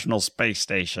International Space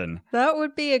Station. That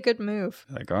would be a good move.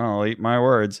 Like, oh, I'll eat my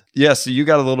words. Yeah, so you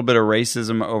got a little bit of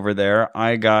racism over there.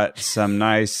 I got some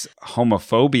nice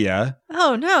homophobia.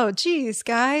 Oh, no. Geez,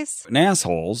 guys.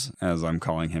 Nasholes, as I'm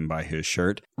calling him by his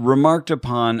shirt, remarked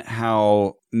upon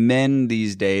how men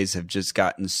these days have just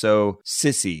gotten so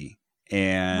sissy.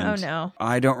 And oh, no.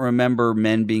 I don't remember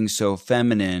men being so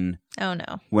feminine. Oh,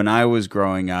 no. When I was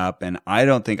growing up, and I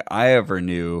don't think I ever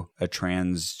knew a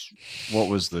trans, what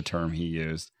was the term he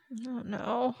used? Oh,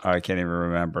 no. I can't even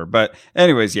remember. But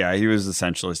anyways, yeah, he was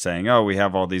essentially saying, oh, we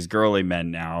have all these girly men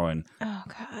now. And oh,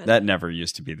 God. That never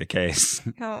used to be the case.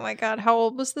 Oh, my God. How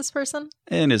old was this person?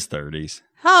 In his 30s.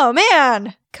 Oh,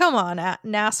 man. Come on,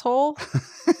 Nasshole.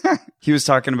 He was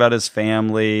talking about his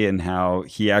family and how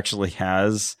he actually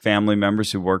has family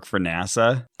members who work for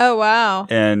NASA. Oh, wow.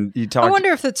 And you talked... I wonder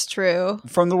if that's true.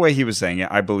 From the way he was saying it,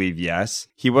 I believe yes.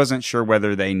 He wasn't sure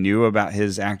whether they knew about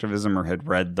his activism or had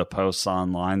read the posts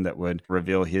online that would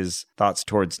reveal his thoughts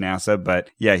towards NASA. But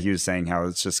yeah, he was saying how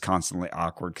it's just constantly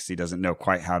awkward because he doesn't know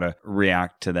quite how to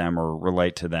react to them or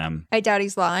relate to them. I doubt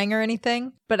he's lying or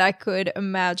anything, but I could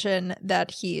imagine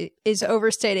that he is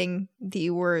overstating the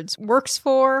words works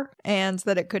for and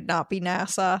that it could not be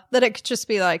NASA, that it could just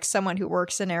be like someone who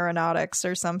works in aeronautics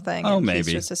or something. Oh, and maybe.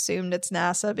 He's just assumed it's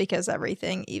NASA because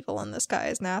everything evil in the sky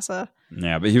is NASA.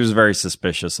 Yeah, but he was very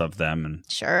suspicious of them and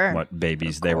sure, what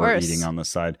babies they were eating on the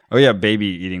side. Oh yeah, baby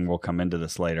eating, we'll come into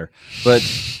this later. But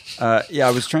yeah,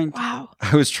 I was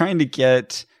trying to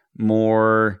get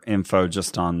more info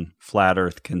just on flat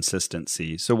Earth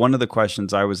consistency. So one of the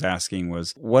questions I was asking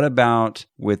was, what about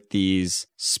with these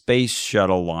space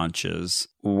shuttle launches?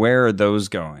 Where are those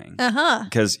going?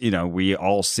 Because, you know, we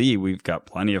all see, we've got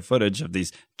plenty of footage of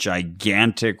these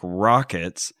gigantic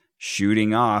rockets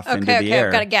shooting off into the air.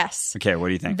 I've got a guess. Okay, what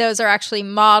do you think? Those are actually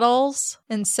models,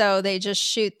 and so they just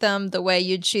shoot them the way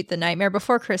you'd shoot the Nightmare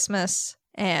Before Christmas,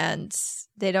 and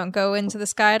they don't go into the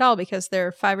sky at all because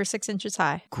they're 5 or 6 inches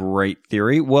high. Great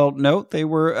theory. Well, no, they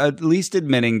were at least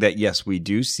admitting that, yes, we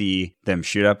do see them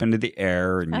shoot up into the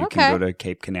air, and you can go to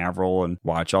Cape Canaveral and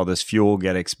watch all this fuel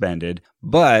get expended.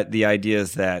 But the idea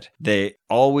is that they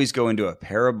always go into a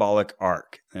parabolic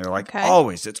arc. They're like,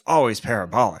 always, it's always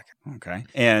parabolic. Okay.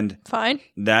 And fine.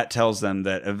 That tells them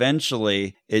that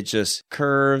eventually it just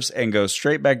curves and goes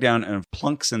straight back down and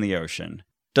plunks in the ocean.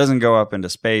 Doesn't go up into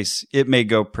space. It may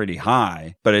go pretty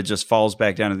high, but it just falls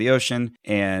back down to the ocean.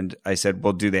 And I said,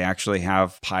 well, do they actually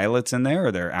have pilots in there?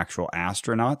 Are there actual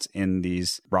astronauts in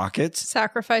these rockets?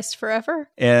 Sacrificed forever?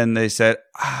 And they said,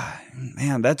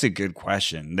 man, that's a good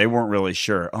question. They weren't really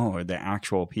sure. Oh, are there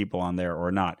actual people on there or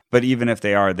not? But even if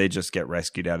they are, they just get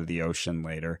rescued out of the ocean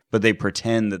later. But they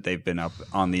pretend that they've been up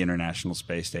on the International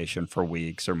Space Station for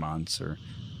weeks or months or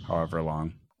however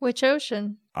long. Which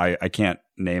ocean? I can't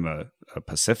name a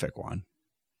Pacific one.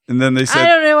 And then they said... I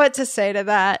don't know what to say to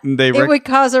that. It would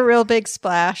cause a real big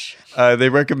splash. They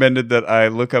recommended that I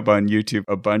look up on YouTube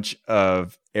a bunch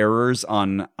of errors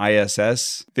on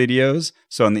ISS videos.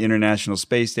 So on the International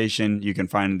Space Station, you can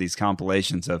find these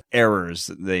compilations of errors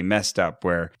that they messed up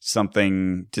where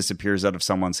something disappears out of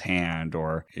someone's hand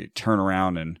or you turn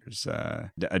around and there's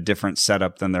a different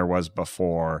setup than there was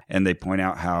before. And they point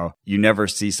out how you never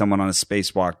see someone on a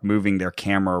spacewalk moving their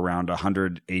camera around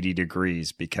 180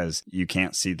 degrees because you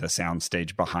can't see the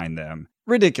soundstage behind them.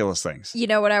 Ridiculous things. You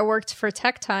know, when I worked for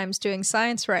Tech Times doing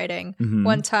science writing,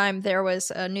 one time there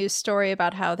was a news story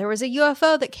about how there was a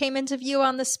UFO that came into view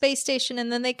on the space station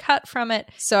and then they cut from it.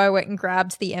 So I went and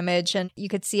grabbed the image and you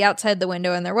could see outside the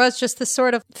window and there was just this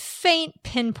sort of faint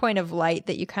pinpoint of light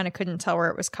that you kind of couldn't tell where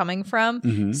it was coming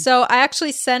from. So I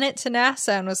actually sent it to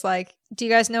NASA and was like, do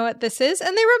you guys know what this is?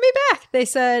 And they wrote me back. They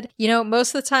said, you know,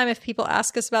 most of the time if people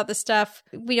ask us about this stuff,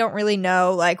 we don't really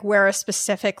know like where a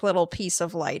specific little piece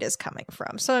of light is coming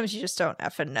from. Sometimes you just don't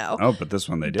effing know. Oh, but this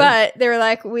one they did. But they were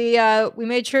like, we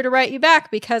made sure to write you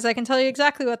back because I can tell you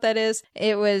exactly what that is.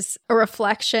 It was a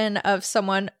reflection of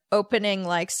someone opening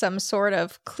like some sort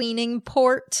of cleaning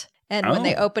port. And when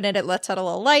they open it, it lets out a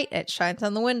little light. It shines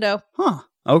on the window. Huh.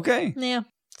 Okay. Yeah.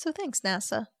 So thanks,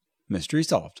 NASA. Mystery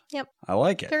solved. Yep. I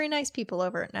like it. Very nice people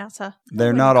over at NASA.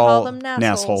 They're not all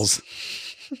Nasholes.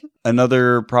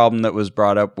 Another problem that was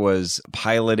brought up was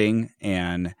piloting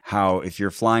and how if you're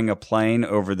flying a plane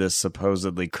over this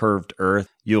supposedly curved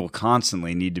Earth, you'll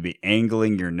constantly need to be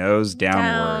angling your nose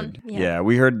downward. Yeah,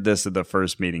 we heard this at the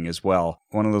first meeting as well.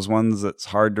 One of those ones that's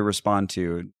hard to respond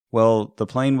to. Well, the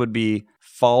plane would be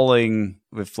falling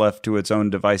if left to its own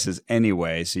devices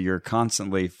anyway, so you're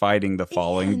constantly fighting the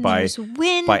falling by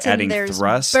adding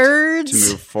thrust birds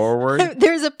to move forward.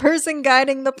 There's a person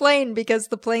guiding the plane because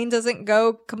the plane doesn't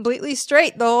go completely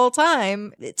straight the whole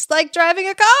time. It's like driving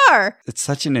a car. It's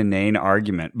such an inane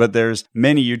argument, but there's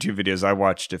many YouTube videos. I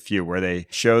watched a few where they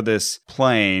show this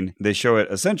plane, they show it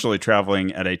essentially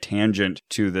traveling at a tangent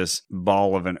to this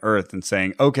ball of an Earth and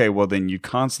saying, okay, well then you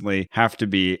constantly have to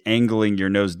be angling your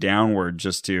nose downward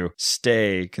just to stay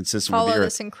consistent with the Earth. Follow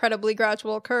this incredibly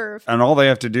gradual curve. And all they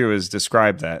have to do is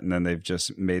describe that, and then they've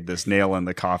just made this nail in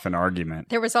the coffin argument.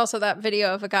 There was also that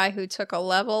video of a guy who took a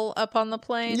level up on the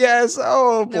plane. Yes.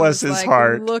 Oh, bless his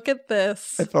heart. Look at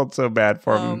this. I felt so bad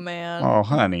for him. Oh, man. Oh,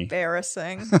 honey.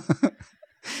 Embarrassing.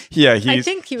 Yeah, I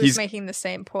think he was making the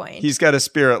same point. He's got a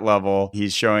spirit level.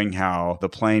 He's showing how the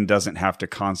plane doesn't have to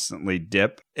constantly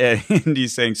dip. And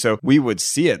he's saying, so we would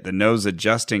see it, the nose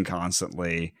adjusting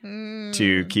constantly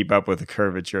to keep up with the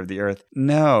curvature of the Earth.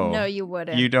 No, you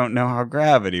wouldn't. You don't know how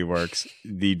gravity works.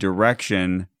 The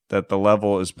direction that the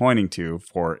level is pointing to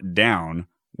for down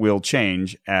will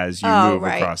change as you move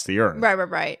across the Earth.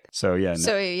 Right. So, yeah.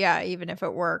 So, yeah, even if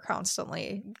it were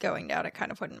constantly going down, it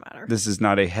kind of wouldn't matter. This is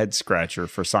not a head scratcher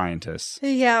for scientists.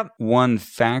 Yeah. One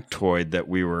factoid that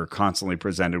we were constantly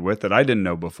presented with that I didn't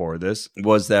know before this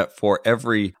was that for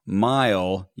every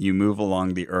mile you move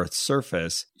along the Earth's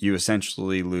surface, you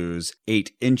essentially lose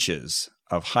 8 inches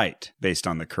of height based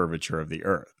on the curvature of the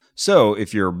Earth. So,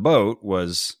 if your boat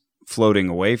was floating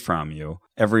away from you,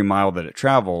 every mile that it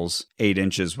travels, 8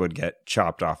 inches would get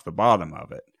chopped off the bottom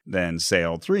of it. Then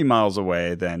sailed 3 miles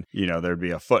away, then, there'd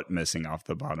be a foot missing off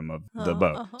the bottom of the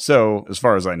boat. So as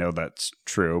far as I know, that's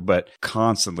true, but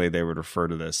constantly they would refer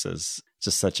to this as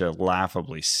just such a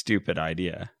laughably stupid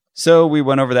idea. So we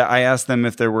went over that. I asked them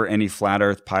if there were any flat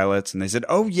Earth pilots, and they said,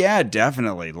 oh, yeah,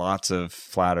 definitely. Lots of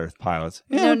flat Earth pilots.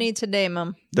 Yeah, no need to name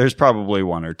them. There's probably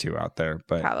 1 or 2 out there.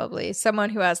 But probably someone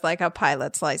who has like a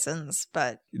pilot's license,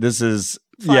 but this is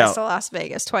flies to Las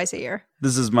Vegas twice a year.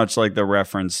 This is much like the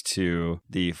reference to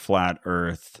the flat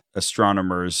Earth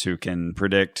astronomers who can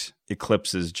predict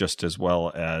eclipses just as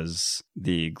well as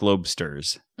the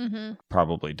globesters.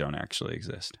 Probably don't actually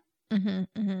exist.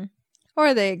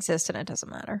 Or they exist and it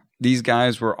doesn't matter. These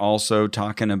guys were also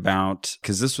talking about,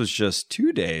 because this was just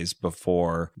 2 days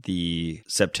before the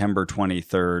September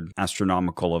 23rd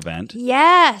astronomical event.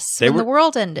 Yes, when the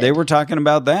world ended. They were talking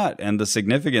about that and the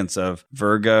significance of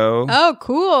Virgo. Oh,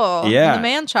 cool. Yeah. The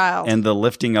man-child. And the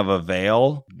lifting of a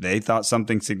veil. They thought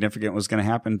something significant was going to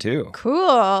happen too.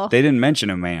 Cool. They didn't mention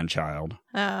a man-child.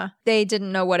 They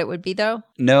didn't know what it would be, though?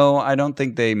 No, I don't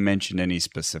think they mentioned any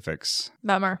specifics.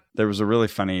 Bummer. There was a really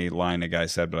funny line a guy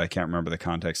said, but I can't remember the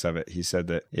context of it. He said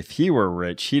that if he were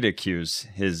rich, he'd accuse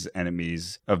his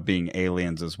enemies of being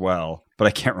aliens as well. But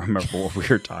I can't remember what we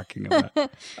were talking about.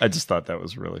 I just thought that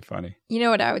was really funny. You know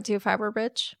what I would do if I were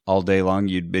rich? All day long,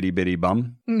 you'd bitty bitty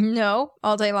bum? No.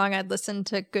 All day long, I'd listen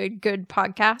to good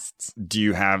podcasts. Do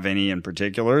you have any in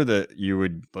particular that you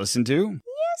would listen to?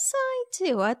 Yes, I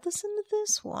do. I'd listen to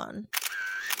this one.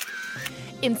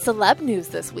 In celeb news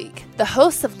this week, the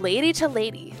hosts of Lady to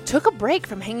Lady took a break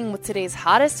from hanging with today's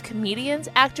hottest comedians,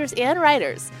 actors, and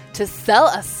writers to sell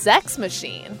a sex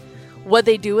machine. What'd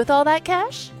they do with all that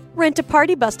cash? Rent a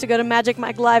party bus to go to Magic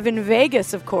Mike Live in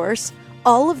Vegas, of course.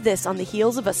 All of this on the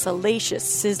heels of a salacious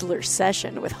Sizzler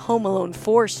session with Home Alone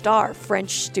 4-star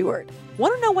French Stewart.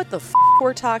 Want to know what the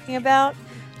we're talking about?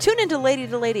 Tune into Lady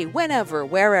to Lady whenever,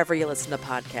 wherever you listen to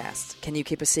podcasts. Can you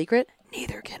keep a secret?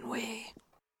 Neither can we.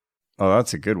 Oh,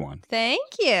 that's a good one. Thank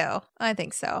you. I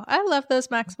think so. I love those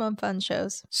Maximum Fun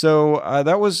shows. So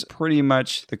that was pretty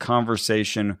much the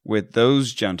conversation with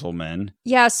those gentlemen.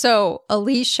 Yeah, so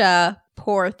Alicia,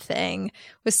 poor thing,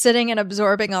 was sitting and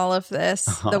absorbing all of this,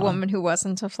 the woman who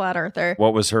wasn't a flat earther.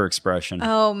 What was her expression?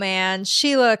 Oh, man.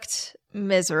 She looked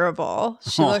miserable.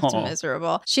 She looked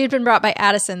miserable. She had been brought by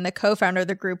Addison, the co-founder of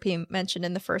the group he mentioned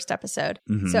in the first episode.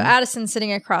 So Addison's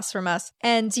sitting across from us,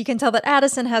 and you can tell that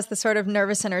Addison has the sort of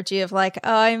nervous energy of like,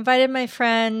 oh, I invited my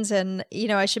friends and,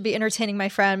 I should be entertaining my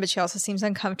friend, but she also seems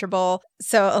uncomfortable.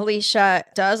 So Alicia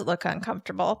does look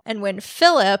uncomfortable. And when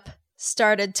Philip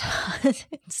started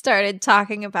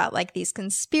talking about like these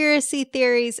conspiracy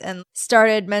theories and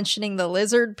started mentioning the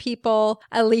lizard people,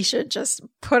 Alicia just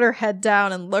put her head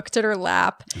down and looked at her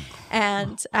lap,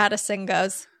 and Addison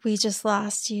goes, We just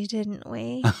lost you, didn't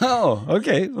we? Oh,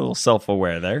 okay. A little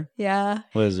self-aware there. Yeah.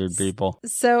 Lizard people.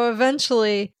 So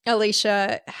eventually,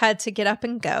 Alicia had to get up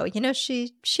and go. You know,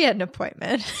 she had an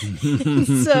appointment.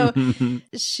 So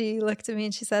she looked at me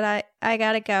and she said, I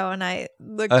gotta go. And I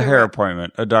looked A hair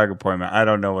appointment, a dog appointment. I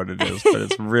don't know what it is, but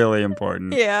it's really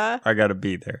important. Yeah. I gotta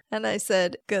be there. And I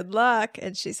said, good luck.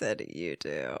 And she said, you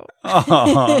do.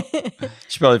 Oh,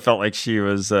 she probably felt like she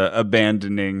was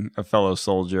abandoning a fellow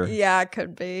soldier. Yeah, it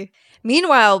could be.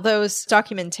 Meanwhile, those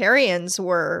documentarians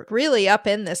were really up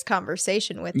in this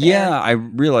conversation with Yeah, I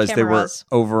realized cameras.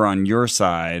 they were over on your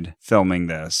side filming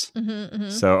this.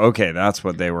 So, okay, that's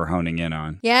what they were honing in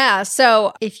on. Yeah,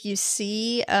 so if you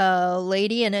see a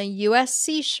lady in a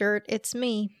USC shirt, it's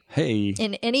me. Hey,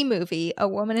 In any movie, a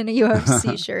woman in a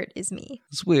UFC shirt is me.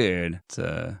 it's weird. It's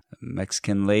a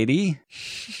Mexican lady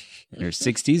in her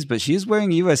 60s, but she's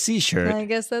wearing a USC shirt. I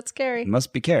guess that's Carrie.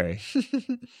 Must be Carrie.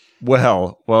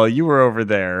 Well, while you were over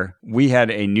there, we had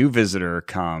a new visitor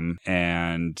come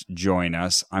and join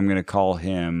us. I'm going to call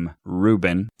him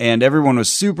Ruben. And everyone was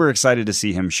super excited to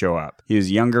see him show up. He was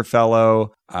a younger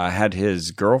fellow, had his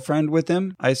girlfriend with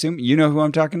him, I assume. You know who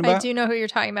I'm talking about? I do know who you're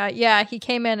talking about. Yeah, he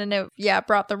came in and it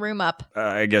brought the room up.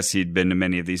 I guess he'd been to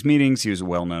many of these meetings. He was a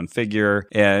well-known figure.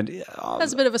 And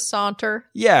That's a bit of a saunter.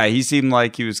 yeah, he seemed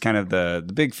like he was kind of the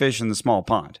big fish in the small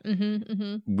pond.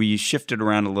 We shifted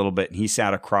around a little bit and he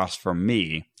sat across from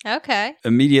me. Okay.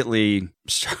 Immediately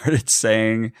started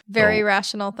saying Very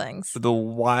rational things. the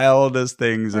wildest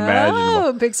things imaginable.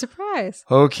 Oh, big surprise.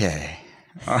 Okay.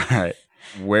 All right.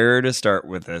 Where to start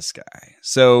with this guy?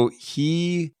 So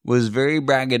he was very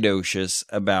braggadocious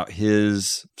about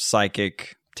his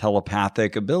psychic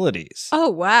telepathic abilities. Oh,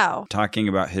 wow. Talking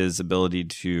about his ability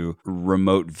to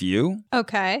remote view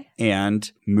Okay.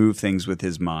 and move things with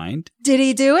his mind. Did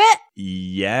he do it?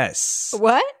 Yes.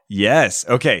 What? Yes.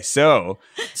 Okay. So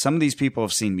some of these people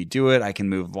have seen me do it. I can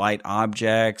move light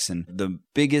objects. And the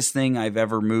biggest thing I've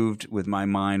ever moved with my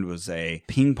mind was a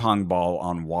ping pong ball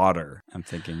on water. I'm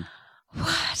thinking,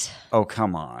 What? oh,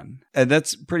 come on. And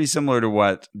that's pretty similar to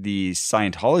what the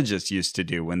Scientologists used to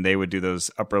do when they would do those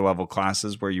upper level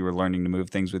classes where you were learning to move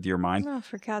things with your mind. Oh,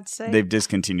 for God's sake. They've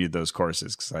discontinued those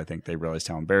courses because I think they realized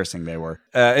how embarrassing they were.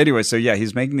 Anyway, so yeah,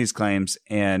 he's making these claims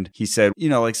and he said, you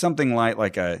know, like something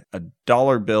like a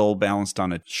dollar bill balanced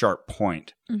on a sharp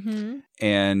point.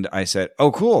 And I said,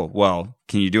 oh, cool. Well,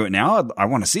 can you do it now? I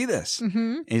want to see this.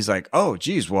 And he's like, oh,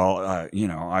 geez. Well, you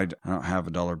know, I don't have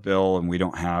a dollar bill and we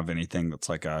don't have anything that's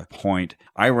like a point.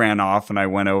 I ran off and I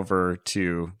went over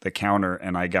to the counter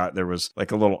and there was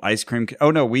like a little ice cream.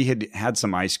 Oh, no, we had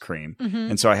some ice cream.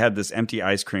 And so I had this empty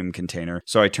ice cream container.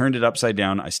 So I turned it upside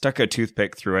down. I stuck a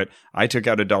toothpick through it. I took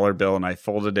out a dollar bill and I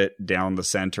folded it down the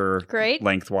center Great.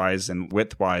 lengthwise and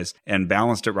widthwise and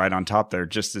balanced it right on top there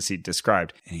just as he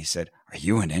described. And he said, are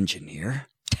you an engineer?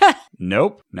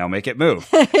 Nope. Now make it move.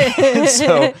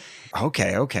 So,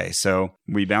 okay. So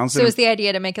we bounced So it. is the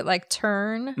idea to make it like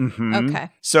turn? Okay.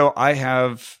 So I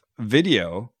have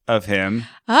video of him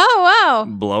Oh, wow.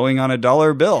 blowing on a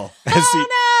dollar bill as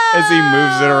he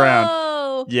moves it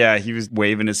around. Yeah, he was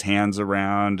waving his hands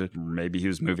around. Maybe he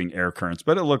was moving air currents,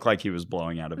 but it looked like he was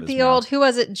blowing out of his The old, who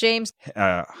was it? James,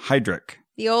 Heydrich.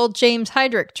 the old James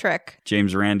Heydrich trick.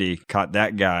 James Randi caught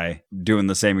that guy doing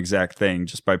the same exact thing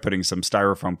just by putting some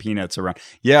styrofoam peanuts around.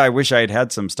 Yeah, I wish I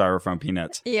had some styrofoam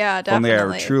peanuts. Yeah, Only definitely. I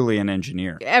were truly an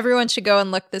engineer. Everyone should go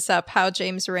and look this up, how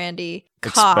James Randi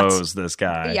Expose this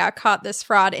guy. caught this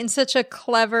fraud in such a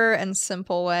clever and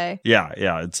simple way. Yeah,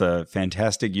 it's a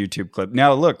fantastic YouTube clip.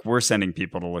 Now, look, we're sending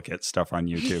people to look at stuff on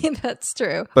YouTube. That's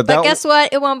true. But But that guess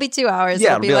what? It won't be 2 hours.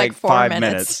 Yeah, It'll be like 4 5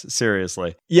 minutes.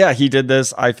 Seriously. Yeah, he did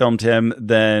this. I filmed him.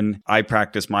 Then I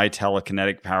practiced my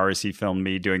telekinetic powers. He filmed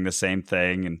me doing the same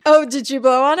thing. And Oh, did you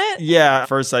blow on it? yeah,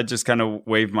 first I just kind of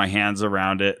waved my hands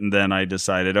around it. And then I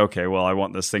decided, okay, well, I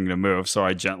want this thing to move. So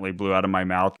I gently blew out of my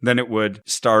mouth. Then it would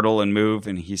startle and move.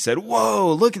 And he said,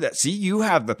 whoa, look at that. See, you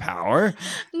have the power.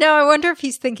 No, I wonder if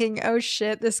he's thinking, oh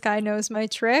shit, this guy knows my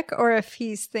trick. Or if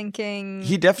he's thinking,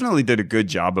 He definitely did a good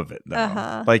job of it,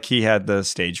 though. Like he had the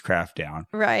stagecraft down.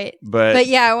 right. But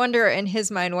yeah, I wonder in his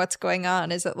mind what's going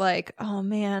on. Is it like, oh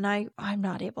man, I'm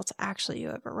not able to actually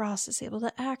do it, but Ross is able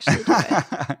to actually do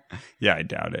it. yeah, I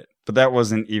doubt it. But that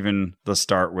wasn't even the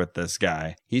start with this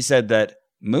guy. He said that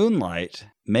moonlight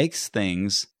makes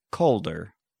things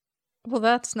colder. Well,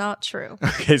 that's not true.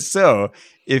 Okay, so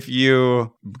if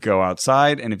you go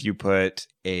outside and if you put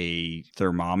a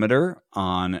thermometer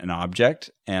on an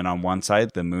object and on one side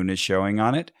the moon is showing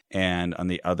on it and on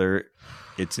the other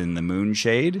it's in the moon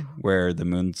shade where the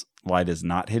moon's light is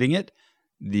not hitting it,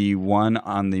 the one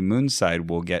on the moon side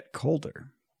will get colder.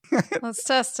 Let's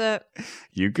test it.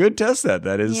 You could test that.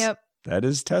 That is Yep. that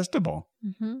is testable.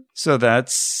 Mm-hmm. So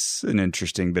that's an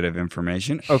interesting bit of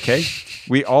information. Okay.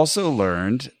 We also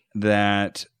learned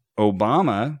that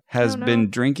Obama has been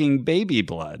drinking baby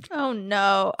blood. Oh,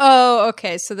 no. Oh,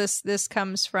 okay. So this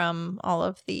comes from all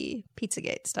of the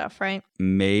Pizzagate stuff, right?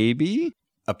 Maybe.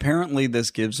 Apparently, this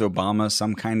gives Obama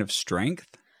some kind of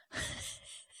strength.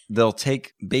 They'll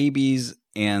take babies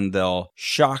and they'll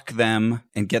shock them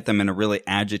and get them in a really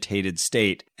agitated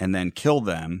state and then kill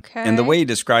them. Okay. And the way he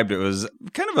described it was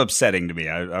kind of upsetting to me.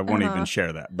 I won't even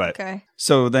share that. But Okay.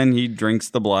 So then he drinks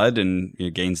the blood and he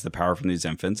gains the power from these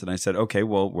infants. And I said, okay,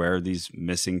 well, where are these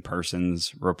missing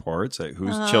persons reports?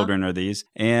 Whose children are these?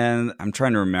 And I'm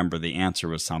trying to remember. The answer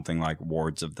was something like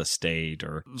wards of the state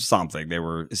or something. They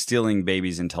were stealing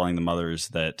babies and telling the mothers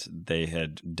that they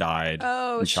had died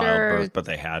in childbirth, but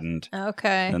they hadn't.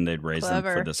 Okay. Then they'd raise them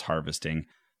Clever. for this harvesting.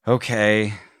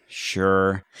 Okay,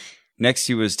 sure. Next,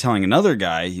 he was telling another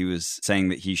guy, he was saying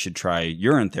that he should try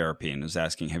urine therapy and was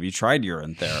asking, have you tried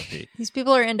urine therapy? These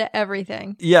people are into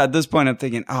everything. Yeah, at this point, I'm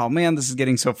thinking, oh man, this is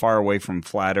getting so far away from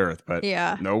flat Earth. But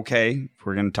Yeah. okay,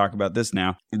 we're going to talk about this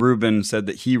now. Ruben said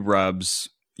that he rubs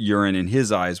urine in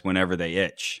his eyes whenever they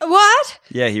itch. What?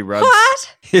 Yeah, he rubs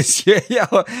What? his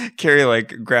Carrie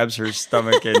like grabs her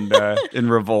stomach and in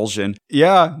revulsion.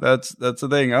 Yeah, that's the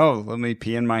thing. Oh, let me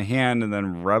pee in my hand and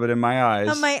then rub it in my eyes.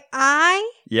 On my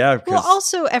eye? Yeah, Well, because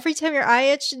also, every time your eye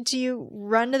itch, do you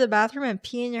run to the bathroom and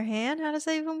pee in your hand? How does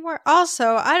that even work?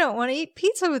 Also, I don't want to eat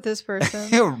pizza with this person.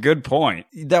 good point.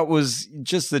 That was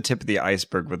just the tip of the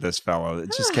iceberg with this fellow.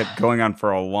 It just kept going on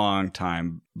for a long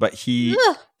time. But he,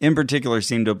 Ugh. in particular,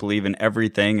 seemed to believe in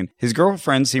everything. And his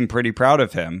girlfriend seemed pretty proud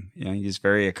of him. You know, he's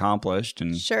very accomplished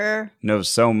and Sure. knows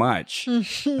so much.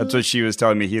 That's what she was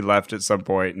telling me. He left at some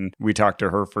point and we talked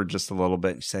to her for just a little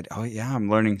bit. And she said, oh, yeah, I'm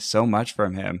learning so much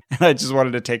from him. And I just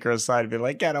wanted to take her aside and be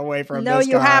like, get away from No, this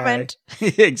you guy. haven't.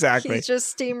 Exactly. He's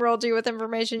just steamrolled you with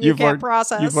information you can't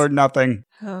process. You've learned nothing.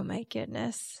 Oh, my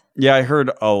goodness. Yeah, I heard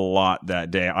a lot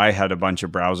that day. I had a bunch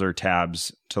of browser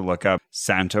tabs to look up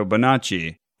Santo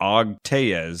Bonacci,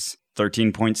 Ogtayez,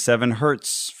 13.7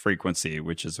 hertz frequency,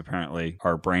 which is apparently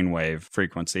our brainwave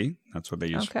frequency. That's what they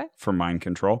use for mind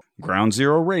control. Ground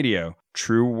Zero Radio,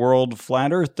 True World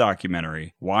Flat Earth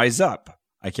documentary, Wise Up.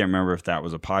 I can't remember if that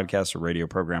was a podcast or radio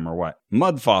program or what.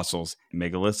 Mud Fossils,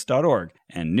 megaliths.org,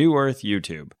 and New Earth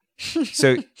YouTube.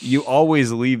 So you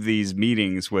always leave these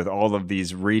meetings with all of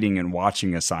these reading and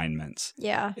watching assignments.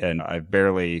 Yeah. And I've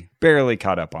barely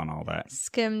caught up on all that.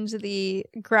 Skimmed the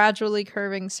gradually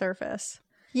curving surface.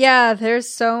 Yeah, there's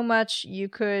so much you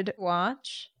could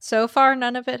watch. So far,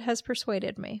 none of it has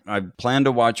persuaded me. I plan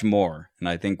to watch more, and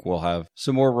I think we'll have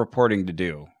some more reporting to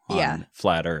do on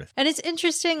Flat Earth. And it's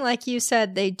interesting, like you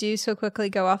said, they do so quickly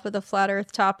go off of the Flat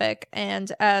Earth topic.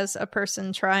 And as a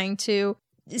person trying to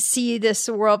see this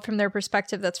world from their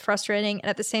perspective, that's frustrating. And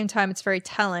at the same time, it's very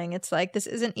telling. It's like, this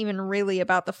isn't even really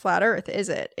about the flat earth, is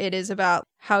it? It is about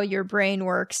how your brain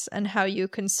works and how you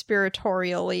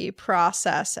conspiratorially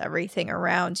process everything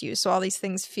around you. So all these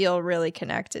things feel really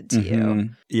connected to you.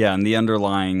 Yeah, and the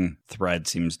underlying thread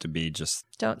seems to be just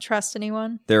Don't trust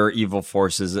anyone. there are evil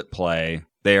forces at play.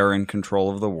 They are in control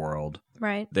of the world.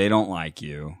 Right. They don't like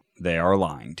you. They are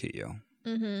lying to you.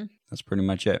 Mm-hmm. That's pretty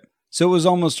much it. So it was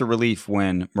almost a relief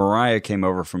when Mariah came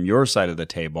over from your side of the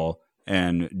table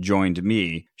and joined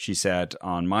me. She sat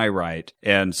on my right.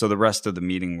 And so the rest of the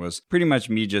meeting was pretty much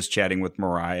me just chatting with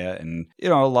Mariah and, you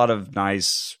know, a lot of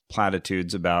nice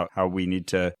platitudes about how we need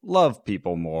to love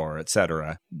people more,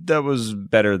 etc. That was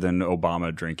better than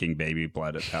Obama drinking baby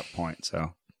blood at that point.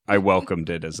 So I welcomed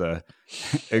it as a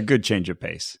good change of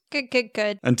pace.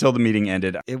 Good. Until the meeting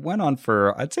ended. It went on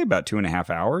for, I'd say, about 2.5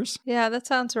 hours. Yeah, that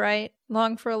sounds right.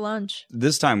 Long for a lunch.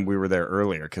 This time we were there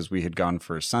earlier because we had gone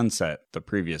for sunset the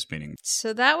previous meeting.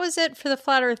 So that was it for the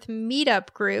Flat Earth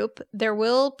Meetup group. There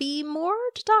will be more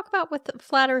to talk about with the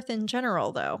Flat Earth in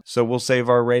general, though. So we'll save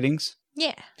our ratings?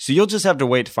 Yeah. So you'll just have to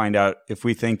wait to find out if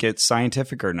we think it's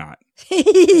scientific or not.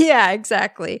 Yeah,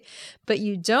 exactly. But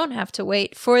you don't have to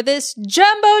wait for this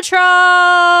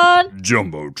Jumbotron!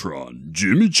 Jumbotron,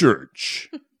 Jimmy Church.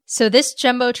 So this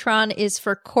Jumbotron is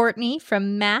for Courtney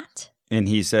from Matt. And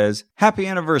he says, happy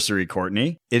anniversary,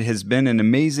 Courtney. It has been an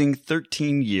amazing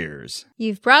 13 years.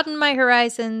 You've broadened my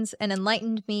horizons and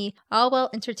enlightened me, all while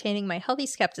entertaining my healthy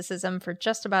skepticism for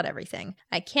just about everything.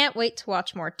 I can't wait to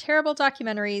watch more terrible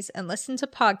documentaries and listen to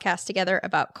podcasts together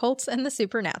about cults and the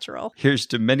supernatural. Here's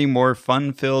to many more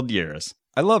fun-filled years.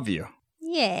 I love you.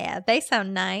 Yeah, they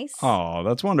sound nice. Oh,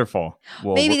 that's wonderful.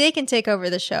 Well, Maybe they can take over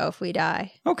the show if we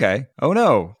die. Okay. Oh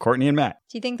no, Courtney and Matt.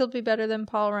 Do you think they'll be better than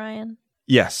Paul Ryan?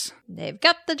 Yes. They've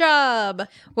got the job.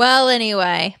 Well,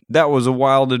 anyway. That was a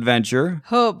wild adventure.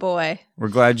 Oh, boy. We're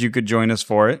glad you could join us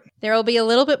for it. There will be a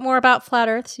little bit more about Flat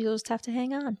Earth, so you'll just have to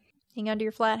hang on. Hang on to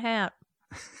your flat hat.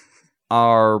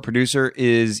 Our producer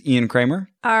is Ian Kramer.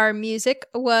 Our music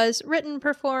was written,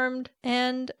 performed,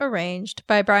 and arranged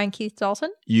by Brian Keith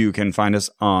Dalton. You can find us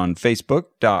on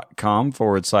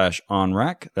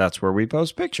facebook.com/onrack. That's where we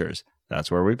post pictures.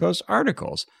 That's where we post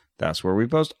articles. That's where we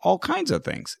post all kinds of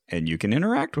things. And you can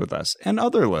interact with us and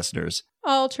other listeners.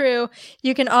 All true.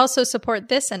 You can also support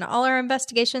this and all our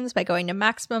investigations by going to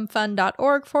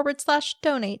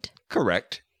MaximumFun.org/donate.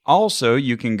 Correct. Also,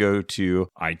 you can go to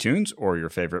iTunes or your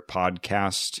favorite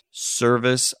podcast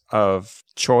service of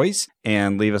choice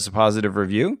and leave us a positive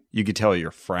review. You could tell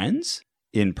your friends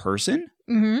in person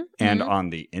and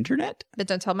on the internet. But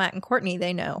don't tell Matt and Courtney,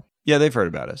 they know. Yeah, they've heard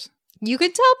about us. You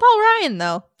could tell Paul Ryan,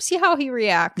 though. See how he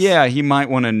reacts. Yeah, he might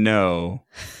want to know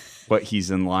what he's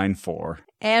in line for.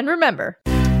 And remember,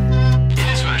 It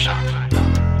is Photoshop,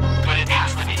 but it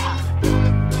has to be.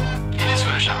 It is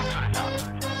Photoshop,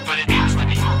 but it has to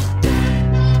be.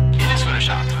 It is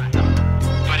Photoshop,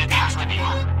 but it has to be.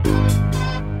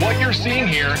 What you're seeing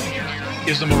here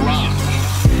is a mirage.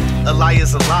 A lie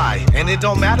is a lie, and it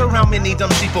don't matter how many dumb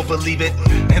sheeple believe it.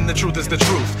 And the truth is the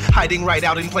truth, hiding right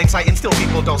out in plain sight, and still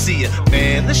people don't see it.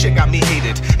 Man, this shit got me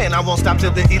heated, and I won't stop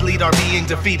till the elite are being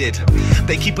defeated.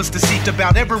 They keep us deceived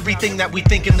about everything that we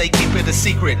think, and they keep it a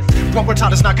secret. What we're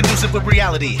taught is not conducive with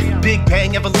reality. Big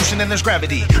bang, evolution, and there's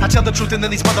gravity. I tell the truth, and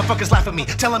then these motherfuckers laugh at me,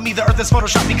 telling me the earth is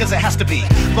Photoshop because it has to be.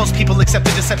 Most people accept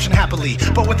the deception happily,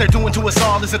 but what they're doing to us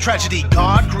all is a tragedy.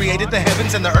 God created the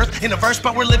heavens and the earth in a verse,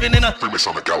 but we're living in a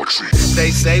Freemasonic galaxy.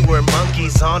 They say we're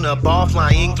monkeys on a ball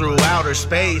flying through outer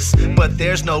space, but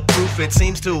there's no proof, it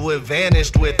seems to have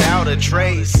vanished without a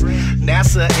trace.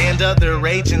 NASA and other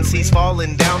agencies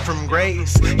falling down from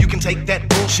grace. You can take that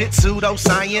bullshit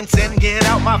pseudoscience and get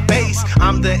out my face.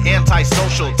 I'm the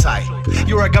antisocial type.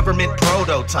 You're a government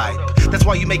prototype. That's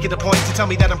why you make it a point to tell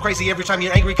me that I'm crazy every time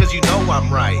you're angry, cause you know I'm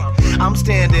right. I'm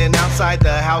standing outside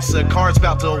the house of cards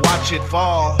about to watch it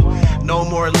fall. No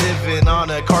more living on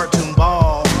a cartoon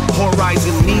ball.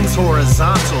 Horizon means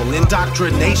horizontal.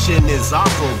 Indoctrination is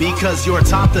awful because you're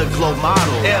taught the globe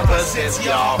model. Ever since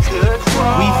y'all could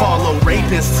crawl. We follow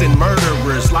rapists and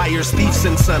murderers, liars, thieves,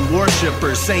 and sun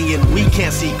worshippers, saying we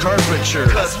can't see curvature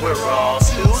cause we're all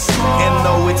too small. And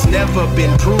though it's never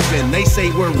been proven, they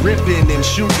say we're ripping and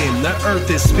shooting. The earth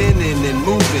is spinning and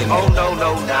moving. Oh no,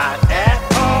 no, not at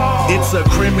all. It's a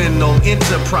criminal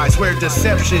enterprise where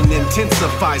deception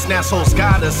intensifies. Nasholes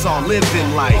got us all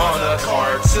living life on a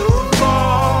cartoon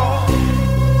ball.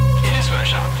 It is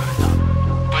Photoshop,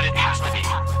 but it has to be.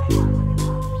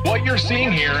 What you're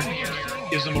seeing here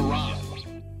is a mirage.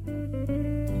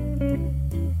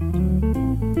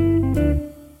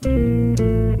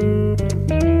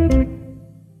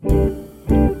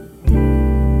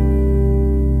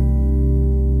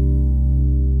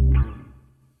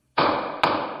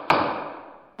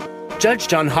 Judge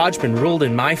John Hodgman ruled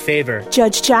in my favor.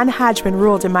 Judge John Hodgman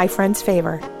ruled in my friend's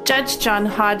favor. Judge John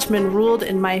Hodgman ruled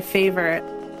in my favor.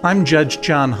 I'm Judge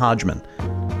John Hodgman.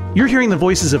 You're hearing the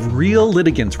voices of real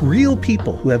litigants, real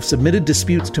people who have submitted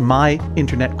disputes to my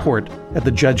internet court at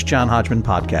the Judge John Hodgman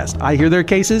podcast. I hear their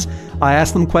cases, I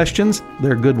ask them questions,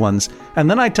 they're good ones,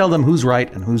 and then I tell them who's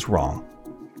right and who's wrong.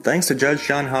 Thanks to Judge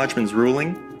John Hodgman's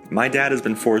ruling, my dad has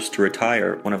been forced to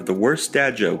retire one of the worst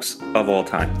dad jokes of all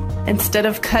time. Instead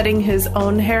of cutting his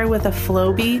own hair with a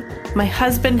Flowbee, my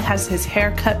husband has his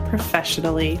hair cut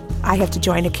professionally. I have to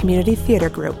join a community theater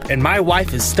group. And my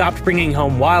wife has stopped bringing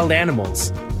home wild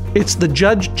animals. It's the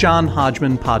Judge John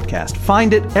Hodgman podcast.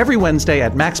 Find it every Wednesday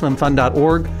at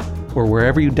MaximumFun.org or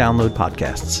wherever you download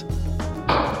podcasts.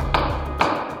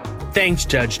 Thanks,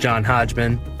 Judge John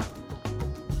Hodgman.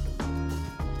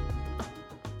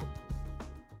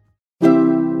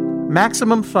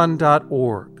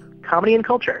 MaximumFun.org. Comedy and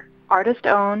culture. Artist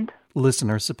owned.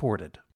 Listener supported.